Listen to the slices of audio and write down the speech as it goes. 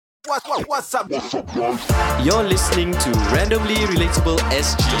What's up? You're listening to Randomly Relatable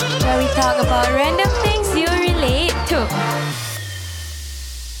SG. Where we talk about random things you relate to.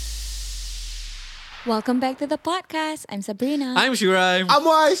 Welcome back to the podcast. I'm Sabrina. I'm Shuraim. I'm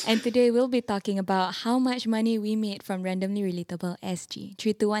Wise. And today we'll be talking about how much money we made from Randomly Relatable SG.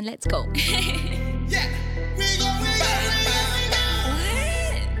 3, 2, 1, let's go. Yeah.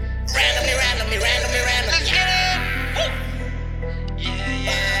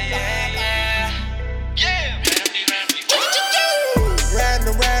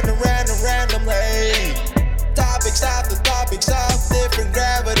 Randomly. Randomly. Topics of different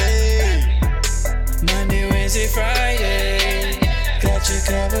gravity. Monday, Wednesday, Friday. Got you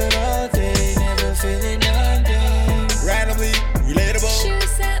covered all day. Never feeling under. Randomly relatable.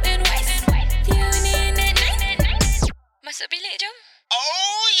 Shoes up and wise. Tune in at night. Masuk bilik jom.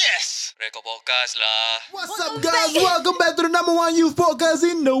 Oh yes. Rekod podcast lah. What's up, guys? Welcome back to the number one youth podcast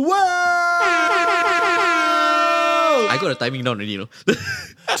in the world. I got a timing down already,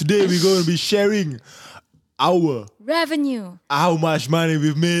 Today we're going to be sharing our Revenue. how much money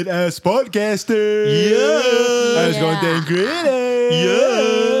we've made as podcasters. As content creators.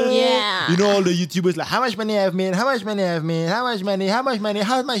 Yeah. You know all the YouTubers like how much money I've made, how much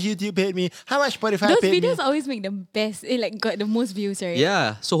YouTube paid me, how much Spotify Those paid videos me. always make the best. It like got the most views, right?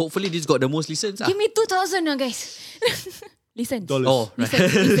 Yeah, so hopefully this got the most listens. Give me 2,000 now, guys. Listen. Dollars. Oh, right.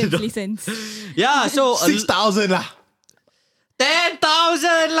 Listen. Yeah, so 6,000 lah.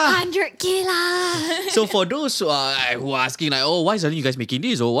 10,000 lah. 100k lah. So for those who are asking like, oh, why suddenly you guys making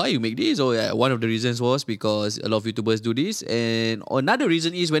this? Or why you make this? Or yeah, one of the reasons was because a lot of YouTubers do this. And another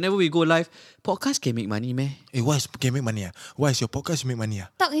reason is whenever we go live, podcast can make money, meh? Hey, why can make money? Why is your podcast make money?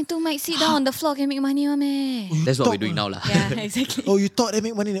 Talk into mic, sit down on the floor, can make money, meh? That's what we're doing now lah. Yeah, exactly. Oh, you thought they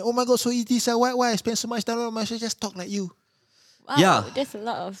make money? Oh my god, so easy. So why I spend so much time on my show? Just talk like you. Wow, Yeah. There's a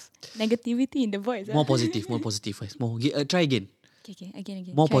lot of negativity in the voice. More positive. Guys. Try again. Okay, again.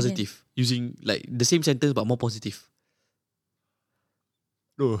 More Try positive. Using like the same sentence but more positive.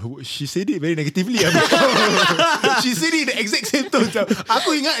 No, she said it very negatively. She said it in the exact same tone.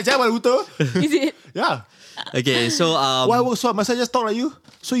 Aku ingat je malu betul. Again. Is it? Yeah. Okay, so Why work so hard? Must I just talk like you?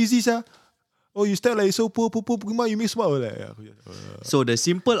 So easy, sir. Oh, you start like so poor. You make smart. Like, So the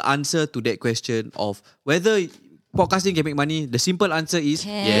simple answer to that question of whether podcasting can make money, the simple answer is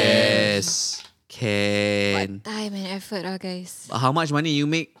Can. yes. Can. Time and effort, guys. How much money you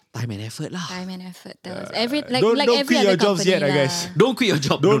make? Time and effort lah. Time and effort. That was every don't every quit other your jobs company yet, lah. guys. Don't quit your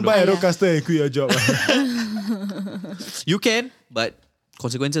job. Don't buy a Yeah. Rodecaster and quit your job. You can, but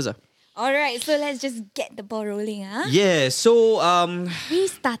consequences are. Alright, so let's just get the ball rolling. Yeah, so We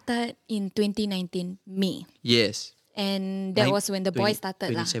started in 2019 May. yes. And that was when the boys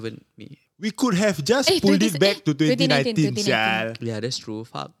started lah. 27 May. We could have just Eh, pulled 20 it back to 2019. 2019. Sial. Yeah, that's true.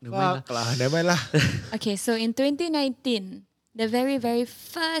 Fuck. Never mind Fuck lah, never mind lah. Okay, so in 2019, the very, very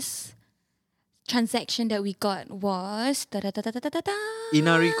first transaction that we got was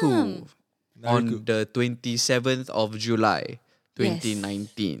Inariku on Inariku. the 27th of July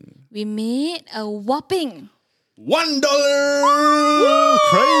 2019. We made a whopping $1.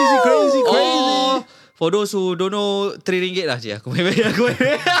 Crazy. Oh, for those who don't know, 3 ringgit lah je. Aku main.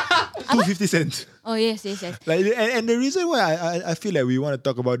 250 cents. Oh yes. Like, and the reason why I feel like we want to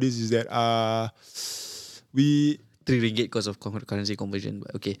talk about this is that we 3 ringgit because of currency conversion.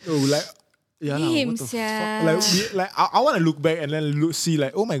 But okay. like yeah lah, Him, what the sia. fuck? Like I want to look back and then see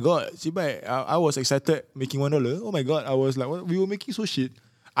like, oh my god, Cibai, I was excited making $1. Oh my god, I was like, what, we were making so shit.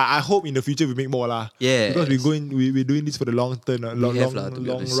 I hope in the future we make more lah. Yeah. Because we're doing this for the long term, long have lah, to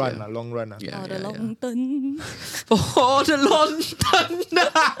be honest, run, yeah. long run. Yeah, Oh, the yeah, long term. For the long term.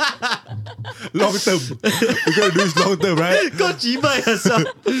 Long term. We're gonna do this long term, right? Kau cibai asal.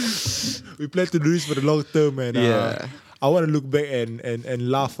 We plan to do this for the long term, and Yeah. I want to look back and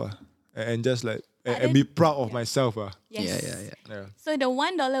laugh, and just like and be proud of myself, Yes. Yeah. So the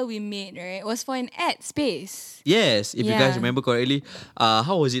 $1 we made, right, was for an ad space. Yes, if you Yeah. guys remember correctly,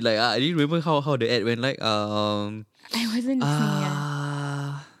 how was it like? I didn't remember how the ad went like. I wasn't listening.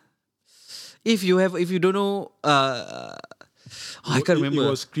 If you don't know, I can't remember. It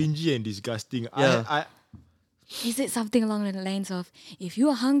was cringy and disgusting. Yeah. Is it something along the lines of, if you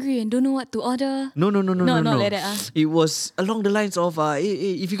are hungry and don't know what to order? No. Not like that. It was along the lines of,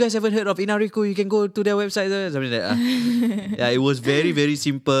 if you guys haven't heard of Inariku, you can go to their website. Something like that. Yeah, it was very, very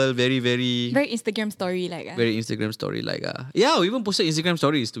simple, very, very, Very Instagram story like. very Instagram story like. Yeah, we even posted Instagram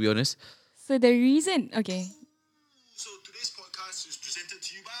stories, to be honest. So the reason, okay. So today's podcast is presented to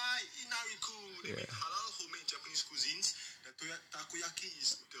you by Inariku. They make halal homemade Japanese cuisines. The takoyaki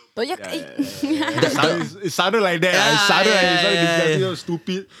is the Toyak. It sounded like that. It sounded disgusting,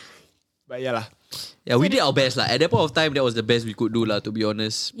 stupid. But yeah lah. Yeah, we did our best lah. At that point of time, that was the best we could do lah, to be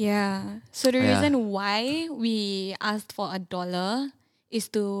honest. Yeah. So the Yeah. reason why we asked for $1 is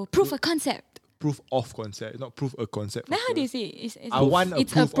to prove a concept. Proof of concept, not proof a concept. Then how do you say it? I want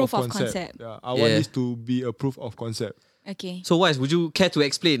it's a a proof, proof of of concept. concept. Yeah, I want Yeah. this to be a proof of concept. Okay. So, Wise, would you care to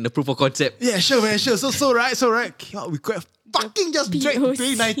explain the proof of concept? Yeah, sure, man, sure. So right. We could have fucking just dragged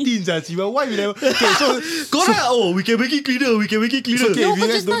POC. 2019, But why we never? Okay, so we can make it cleaner. We can make it cleaner. okay, No, if you but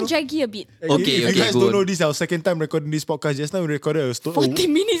guys just don't not know- draggy a bit. Okay, if you guys go don't on. know, this is our second time recording this podcast. Just now we recorded a 40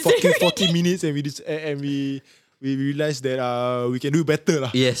 minutes fucking already. 40 minutes, and we realized that we can do better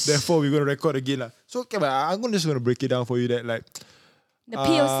lah. Yes. Therefore, we're gonna record again lah. So okay, but just gonna break it down for you that like The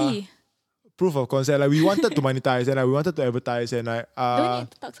POC. proof of concept. Like we wanted to monetize and we wanted to advertise and like Don't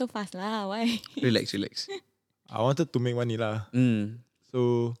need to talk so fast lah. Why? Relax. I wanted to make money lah. Mm.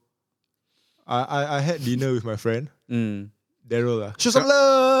 So I had dinner with my friend Daryl lah. Show some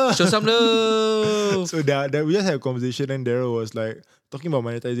love. Show some love. So that we just had a conversation and Daryl was like talking about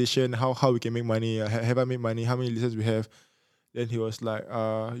monetization, how we can make money. Have I made money? How many listeners we have? Then he was like,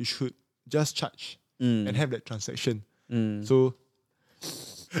 you should just charge and have that transaction. So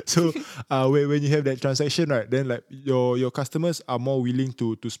when you have that transaction, right, then like your customers are more willing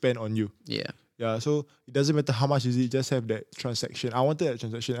to spend on you. Yeah. Yeah, so it doesn't matter how much is it, just have that transaction. I wanted that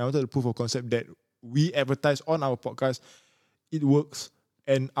transaction. I wanted the proof of concept that we advertise on our podcast. It works.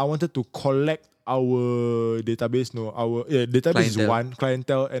 And I wanted to collect our database. Our database is Clientele. one,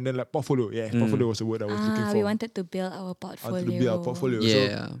 clientele, and then like portfolio. Yeah, portfolio was the word I was looking for. We wanted to build our I portfolio. wanted to build our portfolio. So,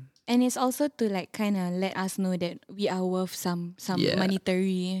 Yeah. And it's also to like kind of let us know that we are worth some Yeah.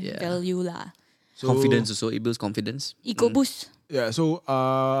 monetary Yeah. value lah. Confidence also. It builds confidence. Ego boost. yeah, so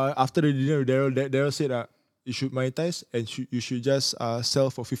after the dinner with Daryl said you should monetize and you should just sell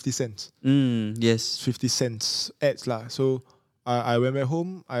for 50 cents. Yes. 50 cents ads lah. So I went back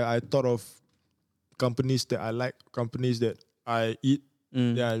home. I thought of companies that I like, companies that I eat.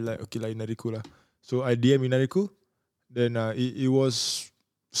 Yeah, I like like Inariku lah. So I DM Inariku. Then it was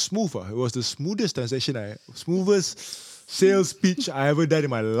smooth. It was the smoothest transaction, smoothest sales pitch I ever done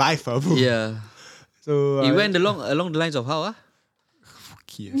in my life, bro. Yeah. So It went along the lines of how?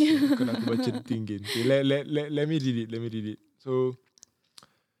 Okay, kau nak aku baca the thing again. Okay, let me read it. So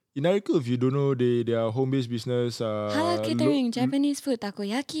Inariku, if you don't know, they are home-based business. Halal catering, Japanese food,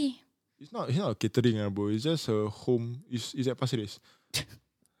 takoyaki. It's not a catering, bro. It's just a home. It's at Pasir Ris.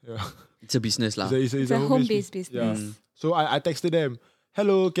 Yeah. It's a business lah. It's It's a home-based business. Yeah. So I texted them,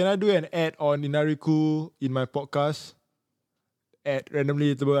 hello, can I do an ad on Inariku in my podcast? At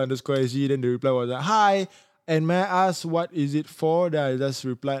randomly _SG. Then the reply was like, hi, and may I ask what is it for? Then I just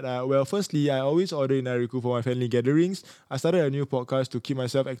replied, well, firstly, I always order Inariku for my family gatherings. I started a new podcast to keep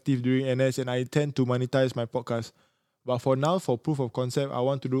myself active during NS and I intend to monetize my podcast. But for now, for proof of concept, I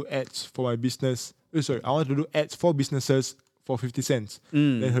want to do ads for my business. I want to do ads for businesses for 50 cents.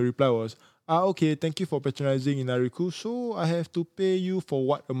 Then her reply was, okay, thank you for patronizing Inariku. So I have to pay you for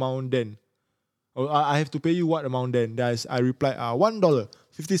what amount then? I have to pay you what amount then? I replied, $1.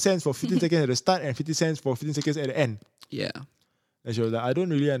 50 cents for 15 seconds at the start and 50 cents for 15 seconds at the end. Yeah. And she was like, I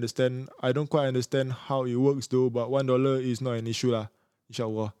don't quite understand how it works though, but $1 is not an issue lah.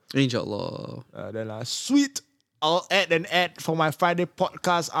 Inshallah. Inshallah. Then sweet, I'll add an ad for my Friday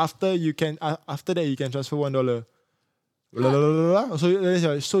podcast after that you can transfer $1. Blah, blah, blah, blah.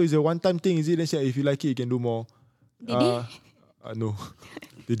 So it's a one-time thing, is it? Then she said, if you like it, you can do more. Did they? No,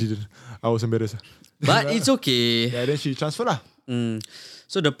 they didn't. I was embarrassed. But it's okay. Yeah, then she transferred lah.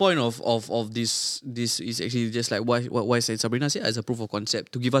 So the point of this is actually just like what said Sabrina said, as a proof of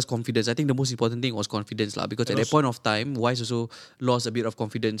concept to give us confidence. I think the most important thing was confidence lah, because at that point of time, Wise also lost a bit of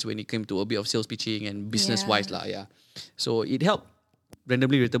confidence when it came to a bit of sales pitching and business wise lah. Yeah, so it helped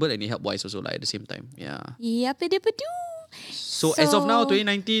randomly relatable and it helped Wise also like at the same time. Yeah. Yapidipadu. So as of now,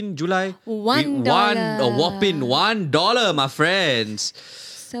 2019 July, we $1. won a whopping $1, my friends.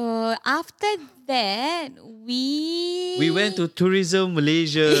 So after that, we went to Tourism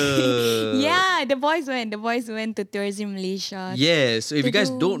Malaysia. Yeah, the boys went to Tourism Malaysia. Yes. So if To you guys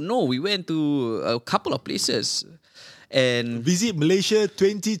do- don't know, we went to a couple of places. And Visit Malaysia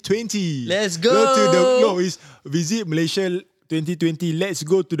 2020. Let's go. It's Visit Malaysia 2020. Let's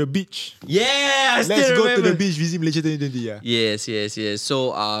go to the beach. yeah, I Let's still go remember. to the beach. Visit Malaysia 2020. Yeah. Yes.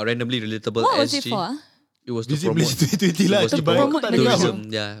 So randomly relatable. What was SG. it for? It was to Visit promote. Malaysia 2020 lah. It was to Cibai, promote aku tak ada tourism.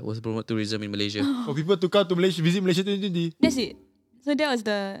 tahu. Yeah, it was to promote tourism in Malaysia. For people to come to Malaysia, visit Malaysia 2020. That's it. So that was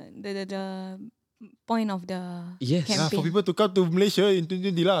the point of the Yes. For campaign. people to come to Malaysia in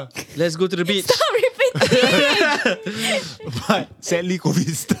 2020 lah. Let's go to the beach. Stop repeating But sadly,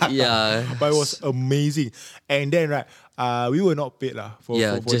 COVID started. Yeah. But it was amazing. And then, right, we were not paid lah for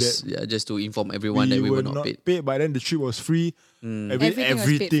that. just to inform everyone that we were not paid. But then the trip was free. Everything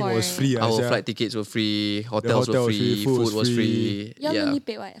was paid for, right? free. Our flight tickets were free, hotels hotel were was free, free, food food was was free. Y'all Yeah. only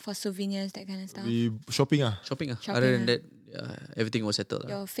paid what for souvenirs, that kind of stuff. We shopping Shopping. Shopping, Other than ah. that, everything was settled.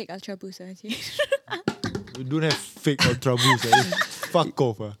 Your fake Ultra Boost, actually. We don't have fake Ultra Boost. Fuck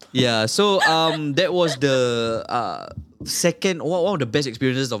off. Yeah, so that was the second one of the best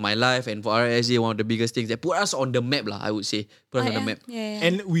experiences of my life, and for RSA, one of the biggest things that put us on the map lah. I would say put us on the map. Yeah.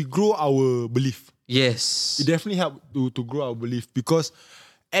 And we grow our belief. Yes. It definitely helped to grow our belief because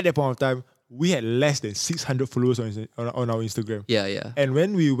at that point of time, we had less than 600 followers on our Instagram. Yeah. And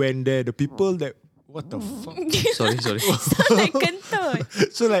when we went there, the people that... What the fuck? Sorry. Like kentut.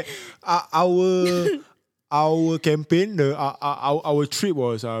 So like our campaign, our trip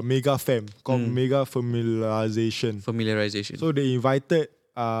was Mega Fam, called Mega Familiarization. Familiarization. So they invited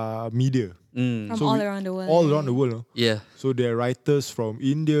media. From So all we- around the world. All around the world. No? yeah. So there are writers from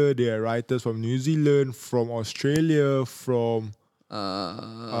India, there are writers from New Zealand, from Australia, from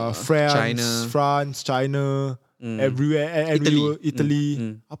France, China, everywhere. And Italy. we were Italy.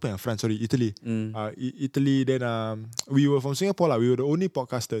 Apa yang France? Sorry, Italy. Italy. Then we were from Singapore lah. We were the only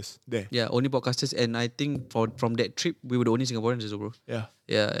podcasters there. Yeah, only podcasters, and I think from that trip we were the only Singaporeans as well, bro. Yeah.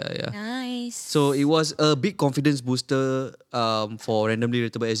 Yeah. Nice. So it was a big confidence booster for Randomly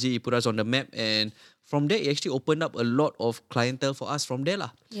Relatable SG. It put us on the map, and from there, it actually opened up a lot of clientele for us from there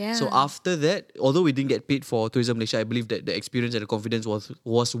lah. Yeah. So after that, although we didn't get paid for Tourism Malaysia, I believe that the experience and the confidence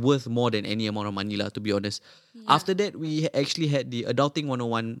was worth more than any amount of money lah, to be honest. After that, we actually had the Adulting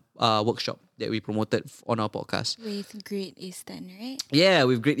 101 workshop that we promoted on our podcast. With Great Eastern, right? Yeah,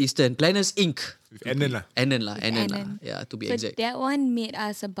 with Great Eastern. Planners Inc. With Annan lah. Annan lah. Annan. Yeah, to be So exact. that one made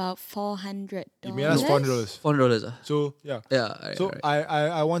us about $400. It made us $400. $400 ah. So yeah. Yeah. So right.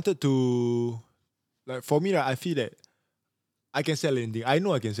 I wanted to, like, for me, I feel that I can sell anything. I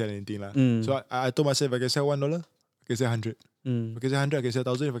know I can sell anything lah. So I told myself, if I can sell $1, I can sell 100. If I can sell 100, I can sell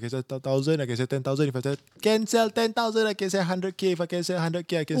 1,000. If I can sell 1,000, I can sell 10,000. If I can sell 10,000, I can sell 100K. If I can sell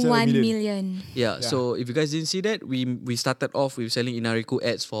 100K, I can sell 1 1 million. million. Yeah, so if you guys didn't see that, we started off with selling Inariku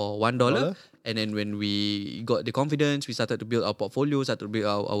ads for $1. And then when we got the confidence, we started to build our portfolio, started to build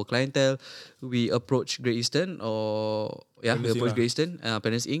our clientele. We approached Great Eastern we Planners approached Inc. Great Eastern,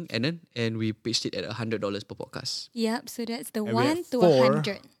 Planners Inc. And we pitched it at $100 per podcast. Yep, so that's the And we had 1 to 4.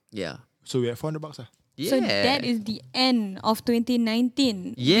 100. Yeah. So we had $400 lah. Yeah. So that is the end of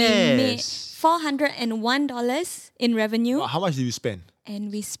 2019. We made Yes. $401 in revenue, But how much did we spend?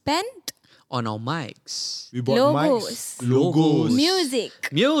 and we spent On our mics. We bought Logos. mics, logos, music.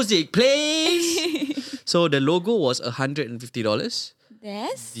 Music, please. So the logo was $150.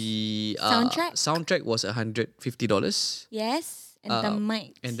 Yes. The Soundtrack? soundtrack was $150. Yes. And the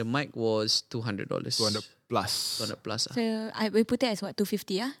mic. And the mic was $200. 200 plus. 200 plus. So we put it as what,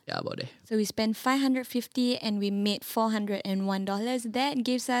 250, yeah? Yeah, about there. So we spent 550 and we made $401. That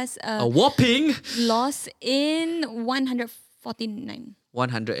gives us A a whopping loss in 149.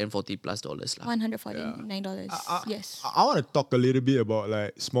 $140 plus lah. $149. Yes. I want to talk a little bit about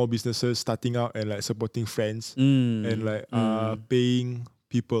like small businesses starting out and like supporting friends and like paying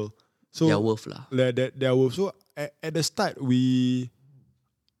people. So Their worth lah. their worth. So at the start,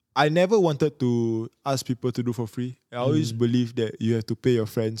 I never wanted to ask people to do for free. I always believe that you have to pay your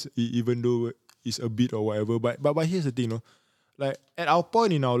friends, even though it's a bit or whatever. But here's the thing, no, like at our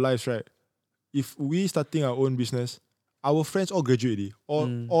point in our lives, right? If we starting our own business, our friends all graduate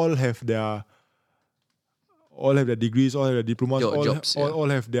already. All have their degrees, all have their diplomas, Your all, jobs, yeah. all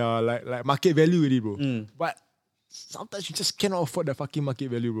have their like market value already, bro. But sometimes you just cannot afford the fucking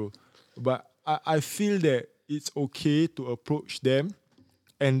market value, bro. But I feel that it's okay to approach them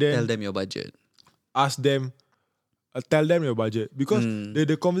and then Tell them your budget. ask them, tell them your budget. Because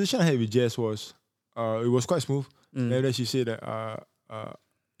the conversation I had with Jess was, it was quite smooth. And then she said that,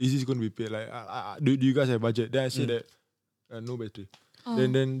 is this going to be paid? Like, do you guys have budget? Then I said that, no battery.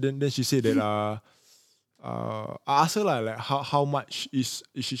 Then she said that, I asked her like how much is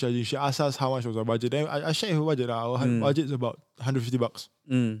she charging? She asked us how much was our budget. Then I shared her budget. Our budget is about $150.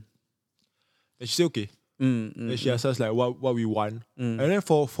 Mm. And she said okay. Then she asked us like what we want. And then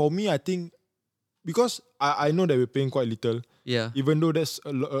for me, I think because I know that we're paying quite little, Yeah. even though that's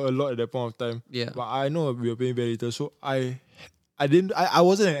a lot at that point of time. Yeah. But I know we were paying very little, so I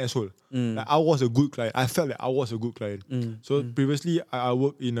wasn't an asshole. Like, I was a good client. I felt like I was a good client. So previously I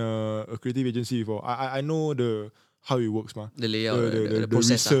worked in a creative agency before. I know how it works, ma. The layout, the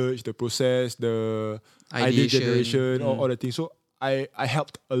process. research, the process, the idea Ideation. generation, all the things. So I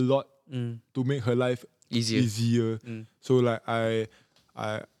helped a lot to make her life Easier. So like I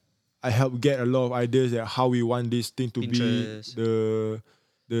helped get a lot of ideas that how we want this thing to Pinterest.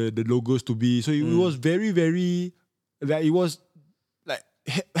 be, the logos to be. So it was very, very like it was like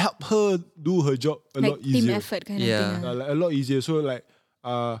help her do her job a lot Like team easier. effort kind Yeah. of thing. Like a lot easier. So like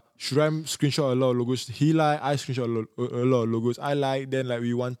Shuraim screenshot a lot of logos. He like, I screenshot a lot of logos. I like. Then like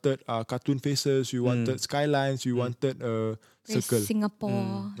we wanted cartoon faces. We wanted skylines. We wanted Very circle.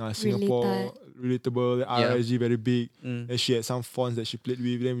 Singapore, Singapore related. relatable. The Yeah. RSG very big. Then she had some fonts that she played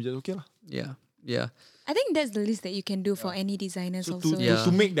with. Then we just okay lah. Yeah. I think that's the least that you can do for any designers So also. Yeah.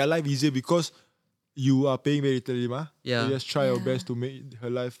 to make their life easier because you are paying very little, mah. Yeah. So just try your Yeah. best to make her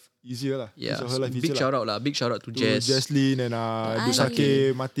life easier lah. Yeah. So her life Big easier shout out lah. Big shout out to to Jess. Jaslyn and Ali.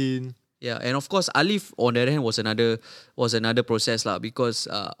 Dusake, Martin. Yeah, and of course Alif on the other hand was another process lah, because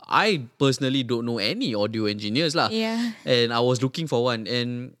I personally don't know any audio engineers lah. Yeah. And I was looking for one,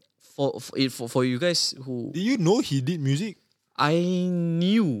 and for you guys who Did you know he did music? I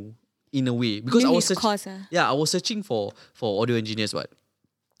knew in a way because I Knew was his course, I was searching for audio engineers, but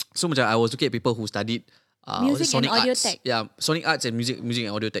so macam I was looking at people who studied Music and Sonic audio Arts. tech. Yeah, Sonic Arts and music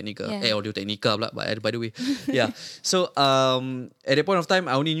and audio technica. Yeah. Audio technica pula, by the way. Yeah. So at that point of time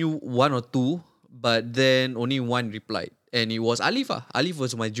I only knew one or two, but then only one replied. And it was Alif. Alif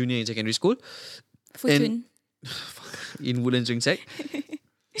was my junior in secondary school Futun. in Woodlands Ring Sec.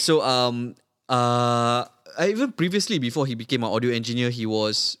 So I even previously, before he became an audio engineer,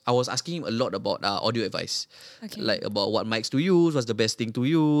 I was asking him a lot about audio advice. Okay. Like about what mics to use, what's the best thing to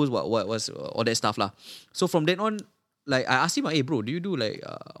use, what was all that stuff lah. So from then on, like I asked him, hey bro, do you do like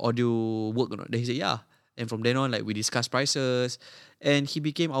audio work or not? Then he said, yeah. And from then on, like we discussed prices, and he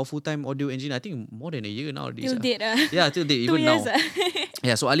became our full-time audio engineer. I think more than a year now. Till date. Yeah, till date, 2 even years. now.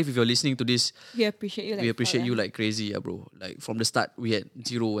 Yeah, so Alif, if you're listening to this, We appreciate you. Like we appreciate fuck, you like crazy, bro. Like from the start, we had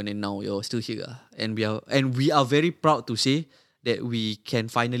 0, and then now you're still here, and we are very proud to say that we can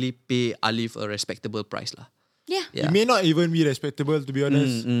finally pay Alif a respectable price, lah. Yeah. Yeah. It may not even be respectable, to be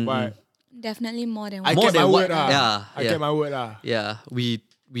honest, but Definitely more than I one. More kept my than word what- lah. yeah, I yeah. kept my word lah. Yeah, we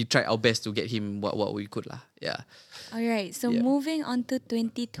tried our best to get him what we could, lah. Yeah. All right. So Yeah. moving on to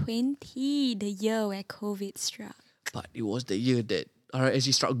 2020, the year where COVID struck. But it was the year that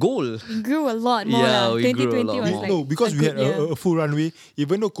RSG struck gold. We grew a lot more. Yeah, lah. we grew a 2020 lot was more. like No, because a we good had year. a full runway,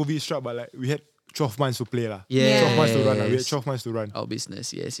 even though COVID struck, but like we had 12 months to play lah. Yeah. 12 months to run lah. We had 12 months to run. Our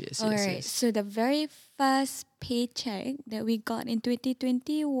business, yes. All right. Yes. So the very first paycheck that we got in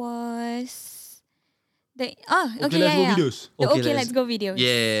 2020 was the Okay, let's go videos. The Okay, okay, let's- let's go videos.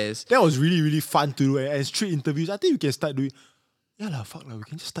 Yes. That was really, really fun to do. And street interviews, I think we can start doing. Yeah lah, fuck lah. We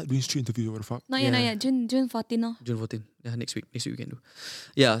can just start doing street interviews. What the fuck? Not yet. June 14. No. June 14. Yeah, next week. Next week we can do.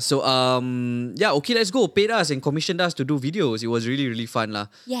 Yeah, so okay, let's go. Paid us and commissioned us to do videos. It was really, really fun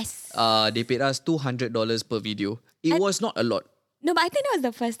lah. Yes. They paid us $200 per video. It was not a lot. No, but I think that was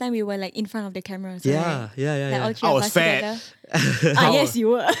the first time we were like in front of the camera. So Yeah. Like all three I of was us fat. together. Yes,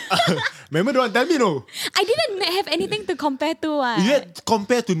 you were. Remember, don't tell me no. I didn't have anything to compare to. You had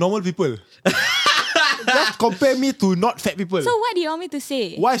compared to normal people. Just compare me to not fat people. So what do you want me to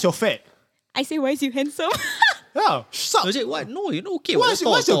say? Why is your fat? I say, why is you handsome? Yeah, suck. I said, what? No, you're not okay. What's-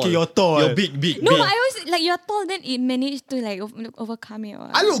 You're what's okay? You're tall. You're big. No, big. I was like, you're tall, then it managed to like overcome it.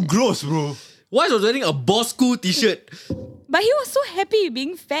 I look gross, bro. Why was wearing a Boss Cool t-shirt? But he was so happy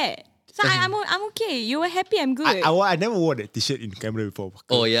being fat. So I'm okay. You were happy, I'm good. I never wore that t-shirt in camera before.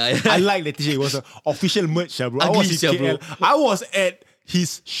 Oh, yeah. I like that t-shirt. It was an official merch, bro. I Ugly was in sia, bro. KL. I was at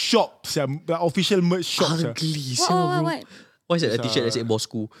his shop, the official merch shop. sia. Ugly. what? Why is that a t-shirt that said Boss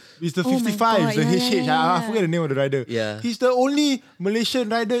Cool? It's the Oh my 55, God, the yeah, HH. yeah, I yeah. forget the name of the rider. Yeah. He's the only Malaysian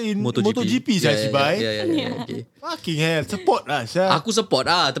rider in MotoGP, Yeah, okay. Fucking hell, support lah, sia. Aku support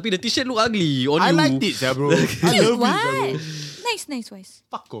tapi the t-shirt look ugly on I you. liked it, sia, bro. I Cute, love it, what? sia, bro. Nice voice.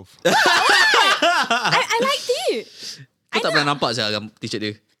 Fuck off. I liked it. Kau tak pernah nampak saya t-shirt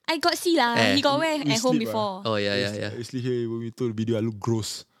dia? I got see lah. He got wear We at home sleep, before. Oh, yeah. Actually, here when we told the video, I look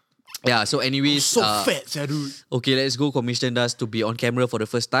gross. Yeah, so anyways, So fat, sia, dude. Okay, Let's Go commissioned us to be on camera for the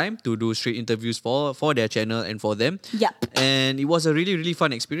first time to do street interviews for their channel and for them. Yup. And it was a really, really fun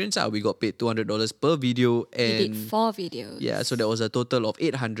experience. We got paid $200 per video. We did And 4 videos. yeah, so that was a total of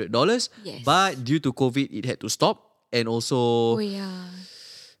 $800. Yes. But due to COVID, it had to stop. And also, Oh yeah.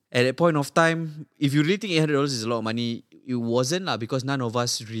 at that point of time, if you really think $800 is a lot of money, it wasn't lah, because none of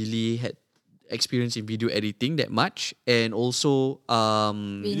us really had experience in video editing that much. And also,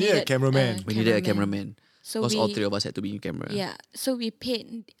 We needed a cameraman. we needed a cameraman. So Because all three of us had to be in camera. Yeah. So we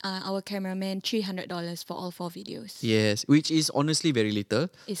paid our cameraman $300 for all 4 videos. Yes, which is honestly very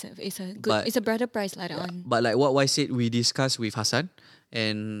little. It's a good. But- It's a better price like that one. But like what I said, we discussed with Hassan,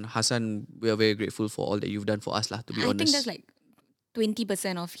 and Hassan, we are very grateful for all that you've done for us, lah. To be I honest, think that's like 20%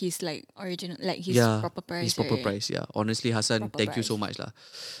 of his like original, like his proper price. his proper right? price. Yeah, honestly, Hassan, Proper thank you so much, lah,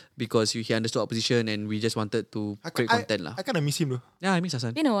 because he understood our position, and we just wanted to create content, lah. I kind of miss him though. Yeah, I miss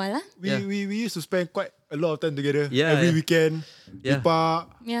Hassan. Been a while, lah. Yeah. We used to spend quite a lot of time together. Yeah, Every yeah. weekend. Yeah.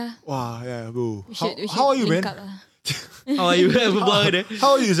 Lipa. Yeah. Wow, yeah, bro. We should How are you, link man? up, lah. How are you?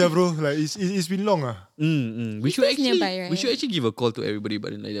 How are you, sir, bro? Like it's been long, ah. We should stays actually nearby, right? we should actually give a call to everybody,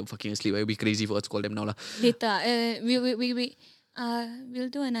 but then like, they're fucking asleep. It'd be crazy for us to call them now, lah. Later, we'll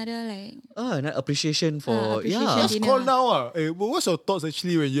do another like. An appreciation for appreciation yeah. Just dinner. call now, ah. What's your thoughts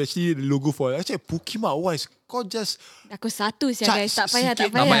actually when you actually the logo for it? Actually, Pokemon wise, kau just Aku satu sia Charge guys. Tak payah, tak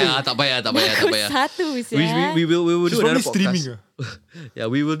sikit. payah. Tak payah. Aku satu sia. We will she's do another probably streaming. podcast. Yeah,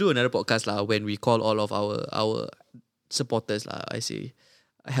 we will do another podcast lah when we call all of our supporters lah. I say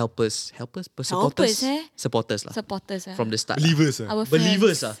helpers, supporters, eh? supporters lah. Supporters ah. From the start. Believers, ah. Our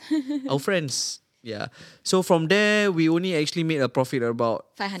Believers friends. our friends. Yeah. So from there, we only actually made a profit of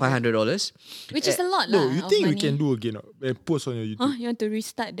about $500. $500. Which is a lot No, lah. you of think we money. can do again and post on your YouTube? Huh? You want to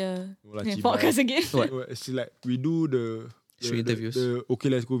restart the lah, podcast cibai. again? It's like we do the Street interviews. the Okay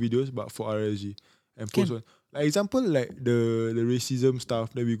Let's Go videos, but for RSG and post on. Like example, like the racism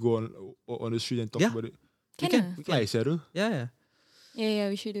stuff. Then we go on the street and talk Yeah. about it. Can We Like, Sarah. Yeah. Yeah,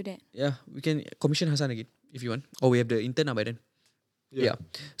 we should do that. Yeah. We can commission Hassan again if you want. Or we have the intern now by then. Yeah. Yeah.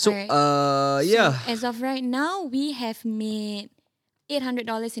 So Alright. yeah. So as of right now, we have made $800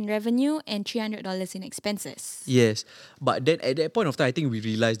 in revenue and $300 in expenses. Yes, but then at that point of time, I think we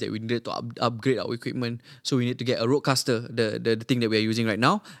realized that we needed to upgrade our equipment. So we need to get a roadcaster, the thing that we are using right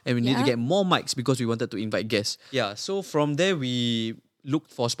now, and we need to Yeah. get more mics because we wanted to invite guests. Yeah, so from there we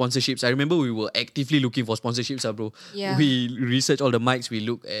looked for sponsorships. I remember we were actively looking for sponsorships, bro. Yeah. We researched all the mics. We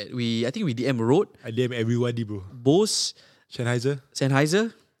look at I think we DM Rode, I DM everybody, bro. Bose, Sennheiser,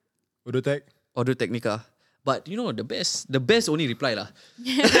 Sennheiser, Audiotek. Audio Technica. But you know the best only reply lah.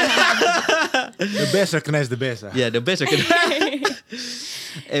 The best recognize the best. Ah. Yeah, the best.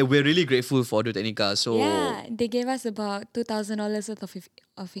 And we're really grateful for Audio Technica. So Yeah, they gave us about $2,000 worth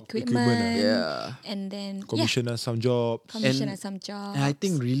of equipment. yeah. And then Commission us some job. commission And- us some jobs. And I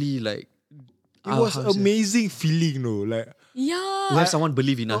think really like It was amazing feeling, no. Like to yeah. have someone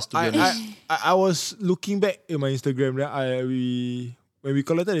believe in us. To be honest, I was looking back in my Instagram. Then when we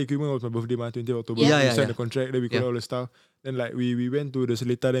collected the equipment, it was my birthday, 20th October. Yeah. We Yeah, signed yeah. the contract. Then we collected all the stuff. Then like we went to the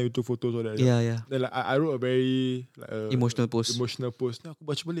Seletar. Then we took photos of that. yeah. Then like I wrote a very Emotional post. Emotional post. Then aku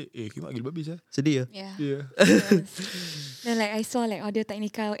baca balik. Kimak gila babi saya. Sedih ya. Yeah. Yeah. Then like I saw like Audio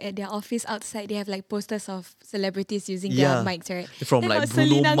Technica at their office outside. They have like posters of celebrities using Yeah. their mics, right? From Then like got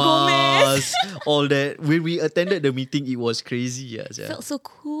Bruno Selena Mars, all that. When we attended the meeting, it was crazy. Yeah. Felt so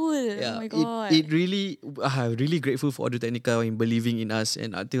cool. Yeah, Oh my god. it really, I'm really grateful for Audio Technica in believing in us,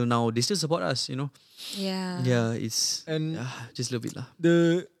 and until now they still support us. You know, yeah. yeah, it's And just love it lah.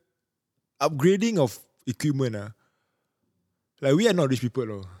 the upgrading of equipment, like we are not rich people,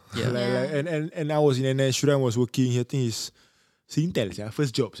 no. Yeah. And I was in NS. Shuran was working. I think he's Singtel,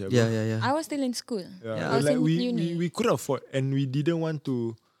 first job, bro. Yeah. I was still in school. Yeah. I was Like in we uni. couldn't afford, and we didn't want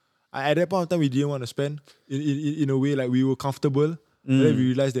to. At that point of time, we didn't want to spend in a way like we were comfortable. But then we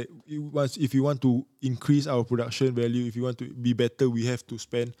realized that if you want to increase our production value, if you want to be better, we have to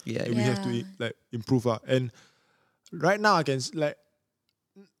spend. Yeah, and we have to Yeah. like improve. And right now, I can like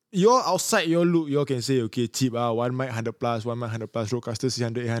you're outside your look. You can say okay, cheap. One mic 100 plus, one mic 100 plus. Roadcaster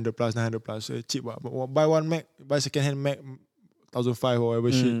 600, 800 plus, 900 plus. Cheap. But buy one mic, buy second hand mic, 1,500 or whatever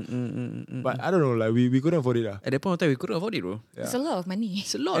shit. But I don't know, like we couldn't afford it. At that point of time, we couldn't afford it, bro. It's a lot of money.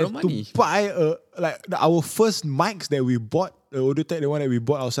 It's a lot of And money. to buy our first mics that we bought, the Audiotek, the one that we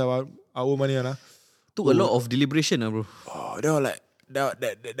bought outside our money, Took a lot of deliberation, bro. oh, they were like that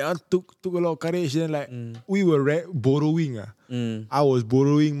one took a lot of courage. Then like we were borrowing. I was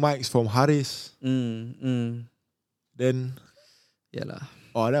borrowing mics from Haris. Then Yeah lah.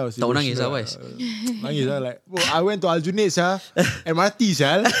 that was Tak nangis emotional. Wais? Nangis like bro, I went to Aljunied MRT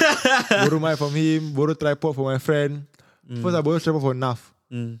borrow mic from him, borrow tripod for my friend. First I borrowed tripod for NAF.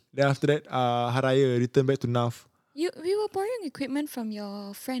 Then after that Haraya return back to NAF. We were borrowing equipment from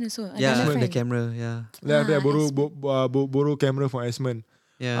your friend also. Yeah, Another the friend. camera. Yeah, Then after that Ah, borrow camera from Esmond.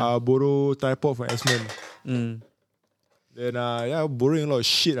 yeah. Borrow tripod from Esmond. Mm. Then borrowing a lot of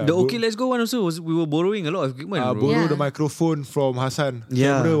shit. The Okay Let's Go one also was we were borrowing a lot of equipment, bro. Borrow Yeah. the microphone from Hassan.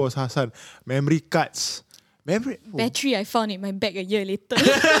 Yeah. Camera was Hassan. Memory cards. Battery I found in my bag a year later.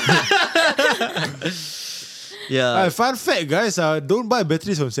 Yeah. Fun fact, guys, don't buy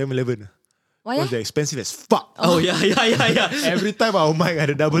batteries from 7-Eleven. Why? Because they're expensive as fuck. Oh yeah. Every time our mic had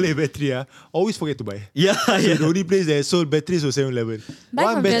a AA battery, always forget to buy. Yeah, So yeah. the only place that sold batteries was 7-Eleven. Buy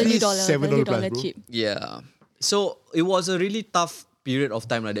One from battery Value is Dollar. $7 Value plus, Dollar bro. cheap. Yeah. So it was a really tough period of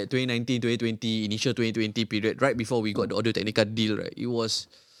time like that. 2019, 2020, initial 2020 period, right before we got the Audio Technica deal, right? It was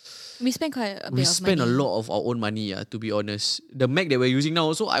We spent quite a bit we of spent money. a lot of our own money, to be honest. The Mac that we're using now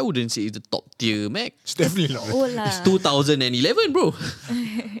also, I wouldn't say it's the top tier Mac. It's definitely not. Oh lah. It's 2011, bro.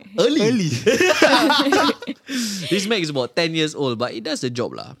 Early. This Mac is about 10 years old, but it does the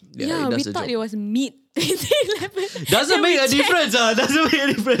job lah. Yeah, it we does the thought job. it was mid 2011. Doesn't Then make we a checked. difference. Doesn't make a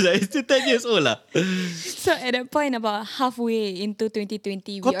difference. It's still 10 years old lah. So at that point, about halfway into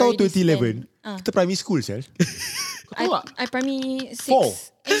 2020, Kau we tahu already 2011? spent- Kita primary school, Sel. Kau tahu tak? I primary 6. Four.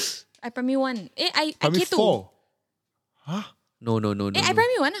 I primary 1. I Primary K2. 4. No. I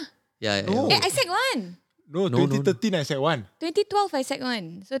primary 1 ah. Yeah. No. I sec 1. No, No, 2013 I said 1. 2012 I sec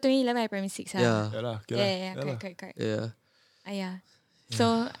 1. So 2011 I primary 6 ah. Yeah. Yalah, okay Yeah, lah. correct. Yeah. Yeah.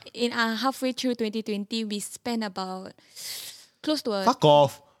 So in halfway through 2020, we spent about close to a Fuck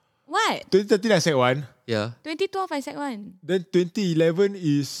off. what? 2013 I said 1. Yeah. 2012 I sec 1. Then 2011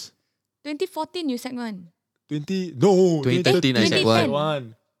 is 2014 you sec 1. 2013 I said 2010.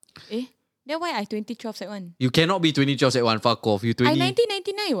 1. Then why I 2012 sec 1? You cannot be 2012 at 1. Fuck off. You 20. I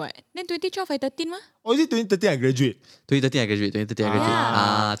 1999 what? Then 2012 I 13 mah? Or is it 2013 I graduate? 2013 I graduate. 2013 I graduate.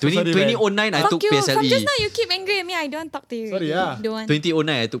 Ah. So sorry, 2009 I Fuck took you. From PSLE. just now you keep angry at me. I don't talk to you. Sorry, already. Don't want. 2009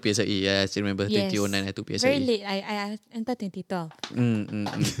 I took PSLE. Yeah, I still remember. Yes. 2009 I took PSLE. Very late. I entered 2012.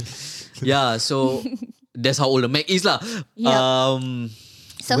 Yeah, so that's how old the Mac is lah. Yup.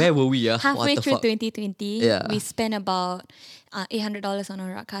 So where were we? Halfway What the through fuck? 2020, Yeah. we spent about $800 on a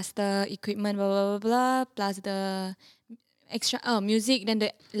roadcaster, equipment, blah, blah, blah, blah, plus the extra music, then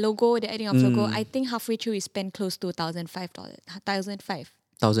the logo, the adding of logo. I think halfway through we spent close to $1,005. 2005.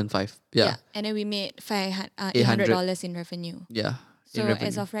 Yeah. And then we made $800 in revenue. Yeah. So in revenue.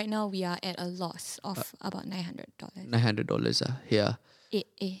 as of right now, we are at a loss of about $900. $900 yeah.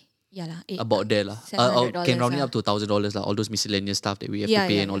 Yeah lah. About there lah. $700 Can round it lah. up to $1,000 lah. All those miscellaneous stuff that we have Yeah,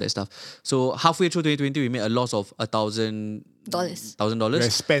 to pay yeah, and all yeah. that stuff. So halfway through 2020, we made a loss of $1,000. Dollars. We have $1,000.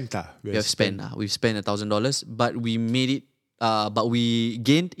 spent. We have spent. We've spent $1,000, but we made it. But we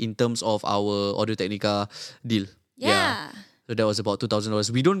gained in terms of our Audio Technica deal. Yeah. So that was about $2,000.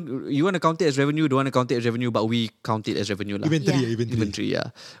 We don't. You want to count it as revenue? Don't want to count it as revenue, but we count it as revenue lah. Inventory. Yeah. Inventory.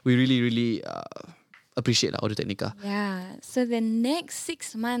 Yeah. We really appreciate Audio Technica. Yeah. So the next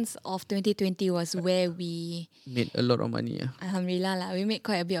 6 months of 2020 was where we, Made a lot of money. Yeah. alhamdulillah lah, we made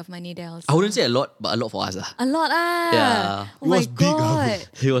quite a bit of money there also. I wouldn't say a lot, but a lot for us lah. A lot ah. Yeah. Oh It my was big, god.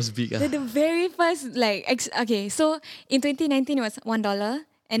 It was big. The very first okay, so in 2019 it was $1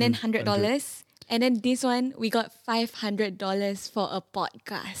 and then $100. And then this one we got $500 for a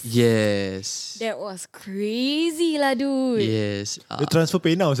podcast. Yes. That was crazy lah, dude. Yes. The transfer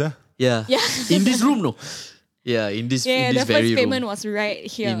pay now, sir. Yeah. Yeah. In this room, no. Yeah, in this Yeah, in this the very first payment room. was right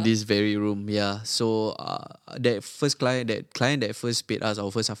here. In this very room, yeah. So that first client that first paid us our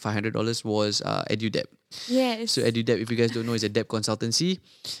first $500 was EduDebt. Yes. So EduDebt, if you guys don't know, is a debt consultancy.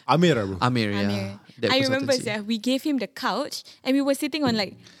 Amir, bro. Amir, Amir. yeah. Debt I remember consultancy. we gave him the couch and we were sitting on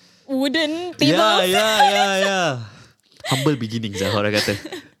like wooden tables. Yeah. Humble beginnings, orang kata.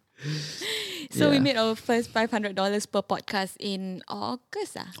 So we Yeah. made our first $500 per podcast in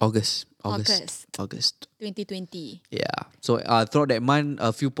August August. 2020. Yeah. So throughout that month,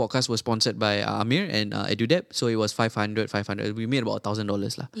 a few podcasts were sponsored by Amir and EduDebt. So it was 500. We made about $1,000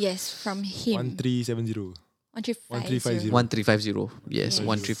 lah. Yes, from him. 1370. 1350. 1350. Yes, Yes.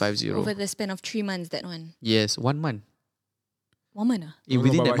 1350. Over the span of 3 months, that one. Yes, 1 month. 1 month ah?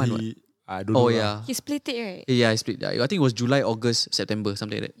 Within that month. I don't know. Oh lah. yeah. He split it, right? Yeah, I split that. I think it was July, August, September,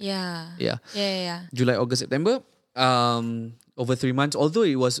 something like that. Yeah. Yeah. Yeah. July, August, September. Over 3 months. Although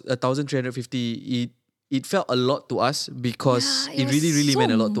it was 1,350, it felt a lot to us because Yeah, it was really so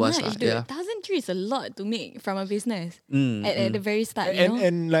meant a lot to us. much, Lah. dude. Yeah. 1,003 is a lot to make from a business Mm, at the very start, you know?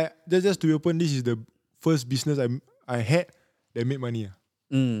 And like just to be open, this is the first business I had that made money.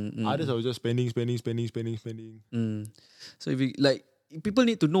 Others I was just spending. So if you like, people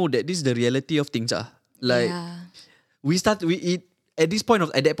need to know that this is the reality of things. Like yeah. at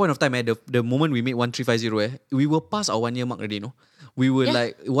that point of time, the moment we made 1350, we were past our 1 year mark already, no? We were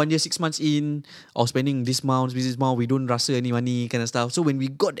like 1 year, 6 months in, or spending this amount, we don't rasa any money kind of stuff. So when we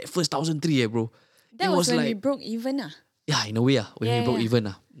got that first 1,003, bro, That it was when we like, broke even. yeah, in a way, when we broke even,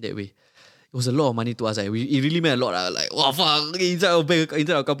 that way. It was a lot of money to us. It really meant a lot. Like, wow, fuck, inside our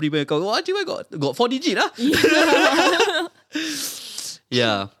company bank account, what you got 4 digit, Yeah.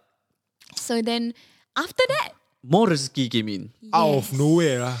 Yeah. So then After that, more rezeki came in. Out of yes.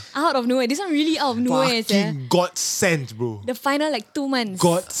 nowhere. Out of nowhere. This one really out of nowhere. Fucking God sent, bro. The final like 2 months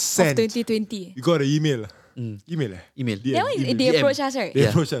God of sent. 2020. You got an email. Email. Email. DM, That one is, email. they DM. approach us, right? They Yeah.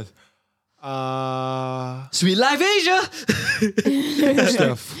 approach us. Sweet Life Asia. Who's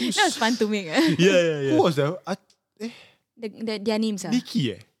that? That was fun to make. Who was that? Their names are.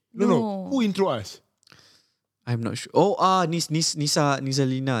 Nikki, No. No. Who intro us? I'm not sure.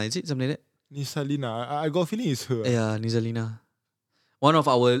 Nizalina. Is it something like that? Nisalina. I got a feeling it's her. Yeah, Nizalina. One of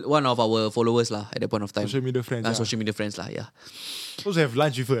our followers lah at that point of time. Social media friends. Social media friends lah. Yeah. Supposed to have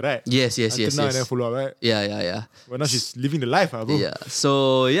lunch with her, right? Yes. Until now I never follow up, right? Yeah. But now she's living the life, bro. Yeah.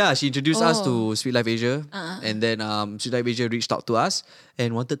 So yeah, she introduced us Oh. to Sweet Life Asia, and then Sweet Life Asia reached out to us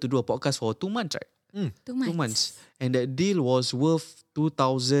and wanted to do a podcast for 2 months, right? 2 months. 2 months, and that deal was worth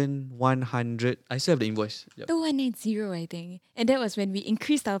 2,100. I still have the invoice. Yep. 2190, I think. And that was when we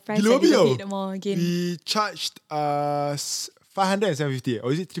increased our price Gila a little babi bit more again. We charged 500 and 750.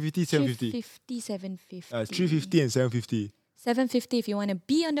 Or is it 350, 750? 350, 750. 350 and 750. 750 if you want to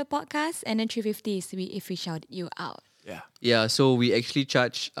be on the podcast, and then 350 is if we shout you out. Yeah. Yeah. So we actually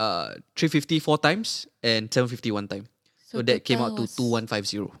charged 350 4 times and 750 1 time. So that came out to total was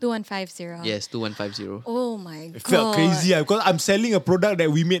 2150. 2150. Yes, 2150. Oh my god. It felt crazy because I'm selling a product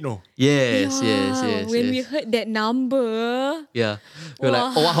that we made, no? Yes. When we heard that number, Yeah. We were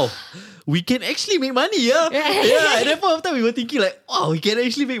like, oh wow, we can actually make money, yeah. Yeah. At that point of time, we were thinking like, wow, we can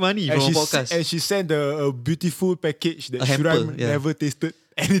actually make money from a podcast. And she sent a beautiful package that A hamper, Shuraim yeah. never tasted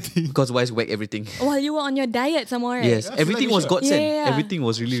anything. Because wise whack everything. while you were on your diet somewhere, right? Yes, Yeah, everything Sweet was Life godsend. Yeah. Everything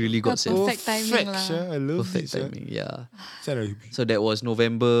was really godsend. Perfect timing lah. Sha. I love Perfect it. Sha. timing, yeah. Send a- So that was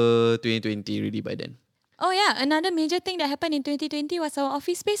November 2020 really by then. Oh yeah, another major thing that happened in 2020 was our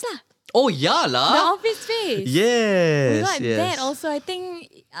office space lah. Oh yeah The lah. office space. Yes. We got yes. that also. I think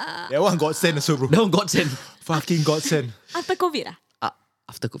That one got sent also, bro. That one godsend. Fucking got sent. after COVID lah.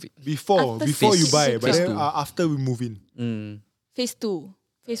 After COVID. Before After you phase- buy, but phase then two. after we move in. Phase 2,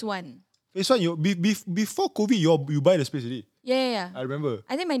 phase 1. This one, before COVID, you buy the space already. Yeah. I remember.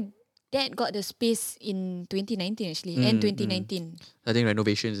 I think my dad got the space in 2019 actually, and 2019. I think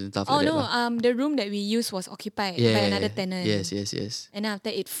renovations and stuff Oh like no, that. lah. the room that we used was occupied Yeah. by another tenant. Yes. And then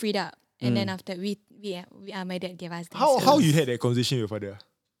after it freed up, and then after my dad gave us. the How space. you had that conversation with your father?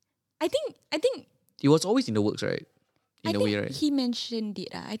 I think It was always in the works, right? In a way, right? he mentioned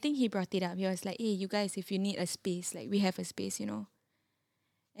it. I think he brought it up. He was like, "Hey, you guys, if you need a space, like we have a space, you know."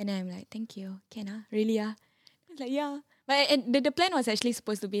 And I'm like, "Thank you, can really I was like, "Yeah." But the plan was actually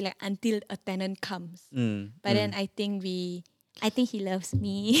supposed to be like until a tenant comes. But then I think he loves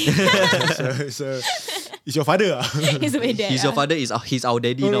me. so, it's your father. He's my dad. He's your father. He's our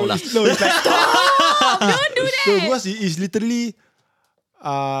daddy now lah. No, it's like, Don't do that. no, because it's literally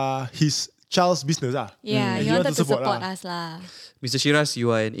his child's business. Yeah, And he wanted to support lah. us lah. Mr. Shiraz,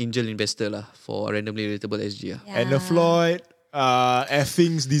 you are an angel investor lah for Randomly Relatable SG. Yeah. And the Floyd,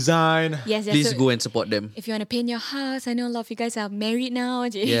 Effings Design. Yes, yes. Please so go and support them. if you want to paint your house, I know a lot of you guys are married now.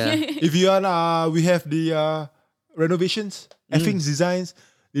 Yeah. If you want, we have the renovations, Effings Designs.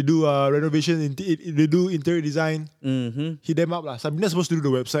 They do renovation, they do interior design. Hit them up lah. Sabina's supposed to do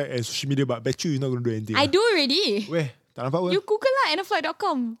the website and social media, but bet you he's not going to do anything. I do already. Where? Tak nampak where? You Google lah,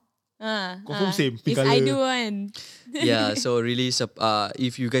 NFlight.com. Confirm same, pink Yes, I colour. do one. Yeah, so really,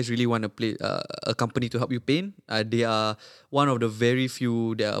 if you guys really want to play a company to help you paint, they are one of the very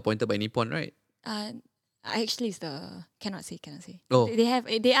few that are appointed by Nippon, right? Actually, it's the cannot say. Oh. They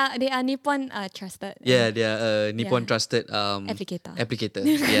are Nippon trusted. Yeah, they are Nippon Yeah. trusted Applicator.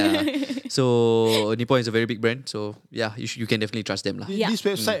 Yeah. So Nippon is a very big brand. So yeah, you can definitely trust them lah. Yeah. This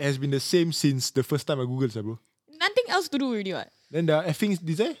website has been the same since the first time I googled, bro. Nothing else to do already. What? Then the Effings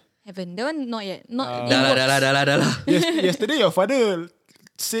Design. Haven't. That one not yet. Not. Dah lah. Yesterday, your father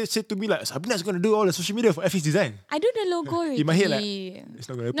said to me like, Sabina's going to do all the social media for Effings Design. I do the logo already. In my head, like, it's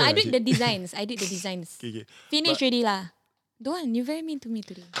not going to happen. No, I lah, did shit. the designs. I did the designs. Okay. Finish already lah. Don't want. You very mean to me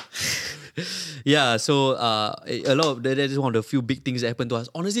today. Yeah, so a lot of that is one of the few big things that happened to us.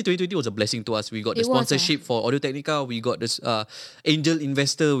 Honestly, 2020 was a blessing to us. We got the It was, sponsorship for Audio Technica. We got this angel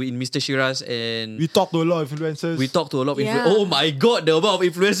investor in Mr. Shiraz, and We talked to a lot of influencers. we talked to a lot of Yeah. Oh my god, the amount of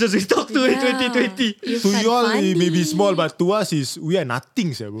influencers we talked to in 2020. To you all, it may be small, but to us, we are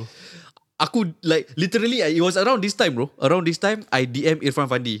nothing, bro. Aku like literally it was around this time, bro. Around this time, I DM Irfan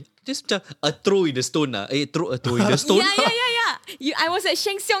Fandi. Just macam a throw in the stone lah. Throw in the stone. Yeah. I was at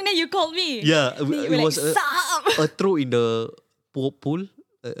Sheng Siong, then you called me. Yeah, Then you it were was like, "Sup?" a throw in the pool.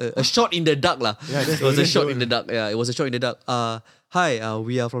 A shot in the dark lah. Yeah, that's it was a the shot goal. in the dark. Yeah, it was a shot in the dark. Hi,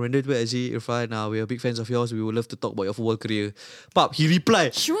 we are from Random SG, Irfan. We are big fans of yours. We would love to talk about your football career. Pap, he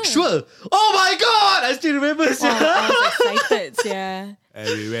replied, Sure. Oh my god! what? I still remember. Oh, I was excited, yeah. And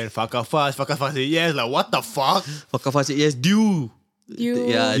we went Fakar Fast said yes. Like, what the fuck? Fakafa said yes. Due.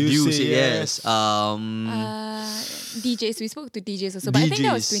 Yeah, You Due say said yes. DJs, we spoke to DJs also, but I think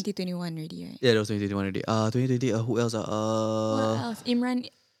that was DJs. 2021 already, right? Yeah, that was 2021 already. 2020. Who else? What else? Imran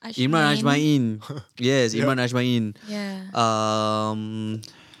Imran Ajmain. Yes, Imran Ajmain. Yeah.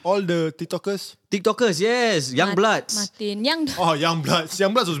 All the TikTokers. TikTokers, yes. Young Bloods. Martin. Oh, Young Bloods.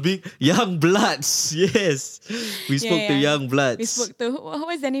 Young Bloods was big. Young Bloods, yes. We spoke to Young Bloods. We spoke to, what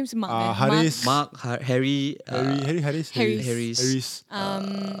was their names? Mark. Haris. Mark, Harry, Harry Harris. Harris. Who's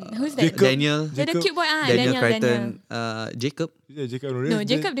that? Jacob. Daniel, The cute boy. Daniel Daniel. Crichton, Jacob. Yeah, Jacob. No,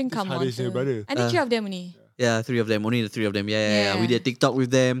 Jacob didn't come on. Haris' brother. I think 3 of them only. Yeah, 3 of them. Only the 3 of them. Yeah. Yeah. We did TikTok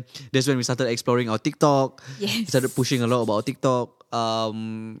with them. That's when we started exploring our TikTok. Yes. We started pushing a lot about TikTok.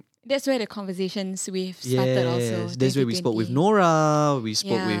 That's where the conversations we've started also. That's where we spoke with 2020. Nora. We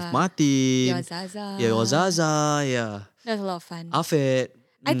spoke with Martin. Your Zaza. Yeah, your Zaza. Yeah. That was a lot of fun. Afet.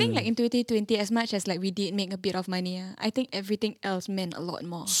 I think like in 2020, as much as like we did make a bit of money, I think everything else meant a lot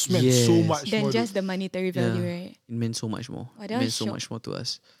more Meant Yes. so much than more. just the monetary value, Yeah. right? It meant so much more. Oh, It that meant was so shock. much more to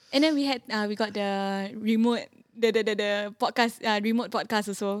us. And then we got the remote, the podcast, remote podcast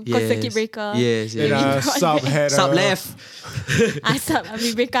also called Circuit Breaker. Yes, And yes. Sub had Sub left. Sub,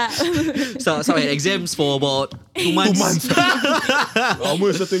 we break up. Sub had exams for about 2 months.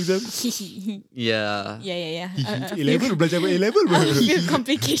 Almost satu exam. Yeah. yeah. A-level belajar A-level. A few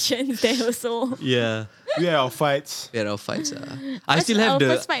complications there also. Yeah. We had our fights. We had our fights. I still have our the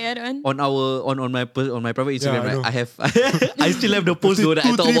first fight, that one. on my private Instagram, Yeah, I right? know. I have I still have the post though that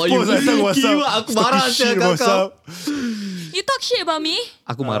I talk 2-3 about you. posts I talk about Gila, Sub. aku marah Talking sial shit about kau. Sub. You talk shit about me?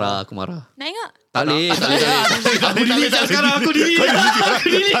 Aku marah. Nak ingat? Tak boleh. Aku delete sekarang. Aku delete.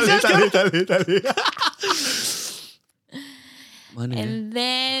 Tak boleh. Mana? And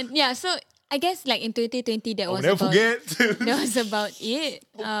then, so I guess like in 2020, that was Never about forget. that was about it.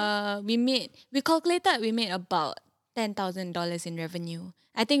 We calculated we made about $10,000 in revenue.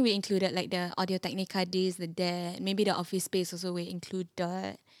 I think we included like the Audio Technica days, the debt, maybe the office space also we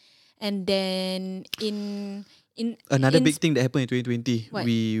included. And then in Another big thing that happened in 2020, What?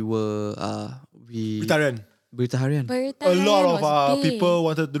 we were Berita Harian. A lot of was big. people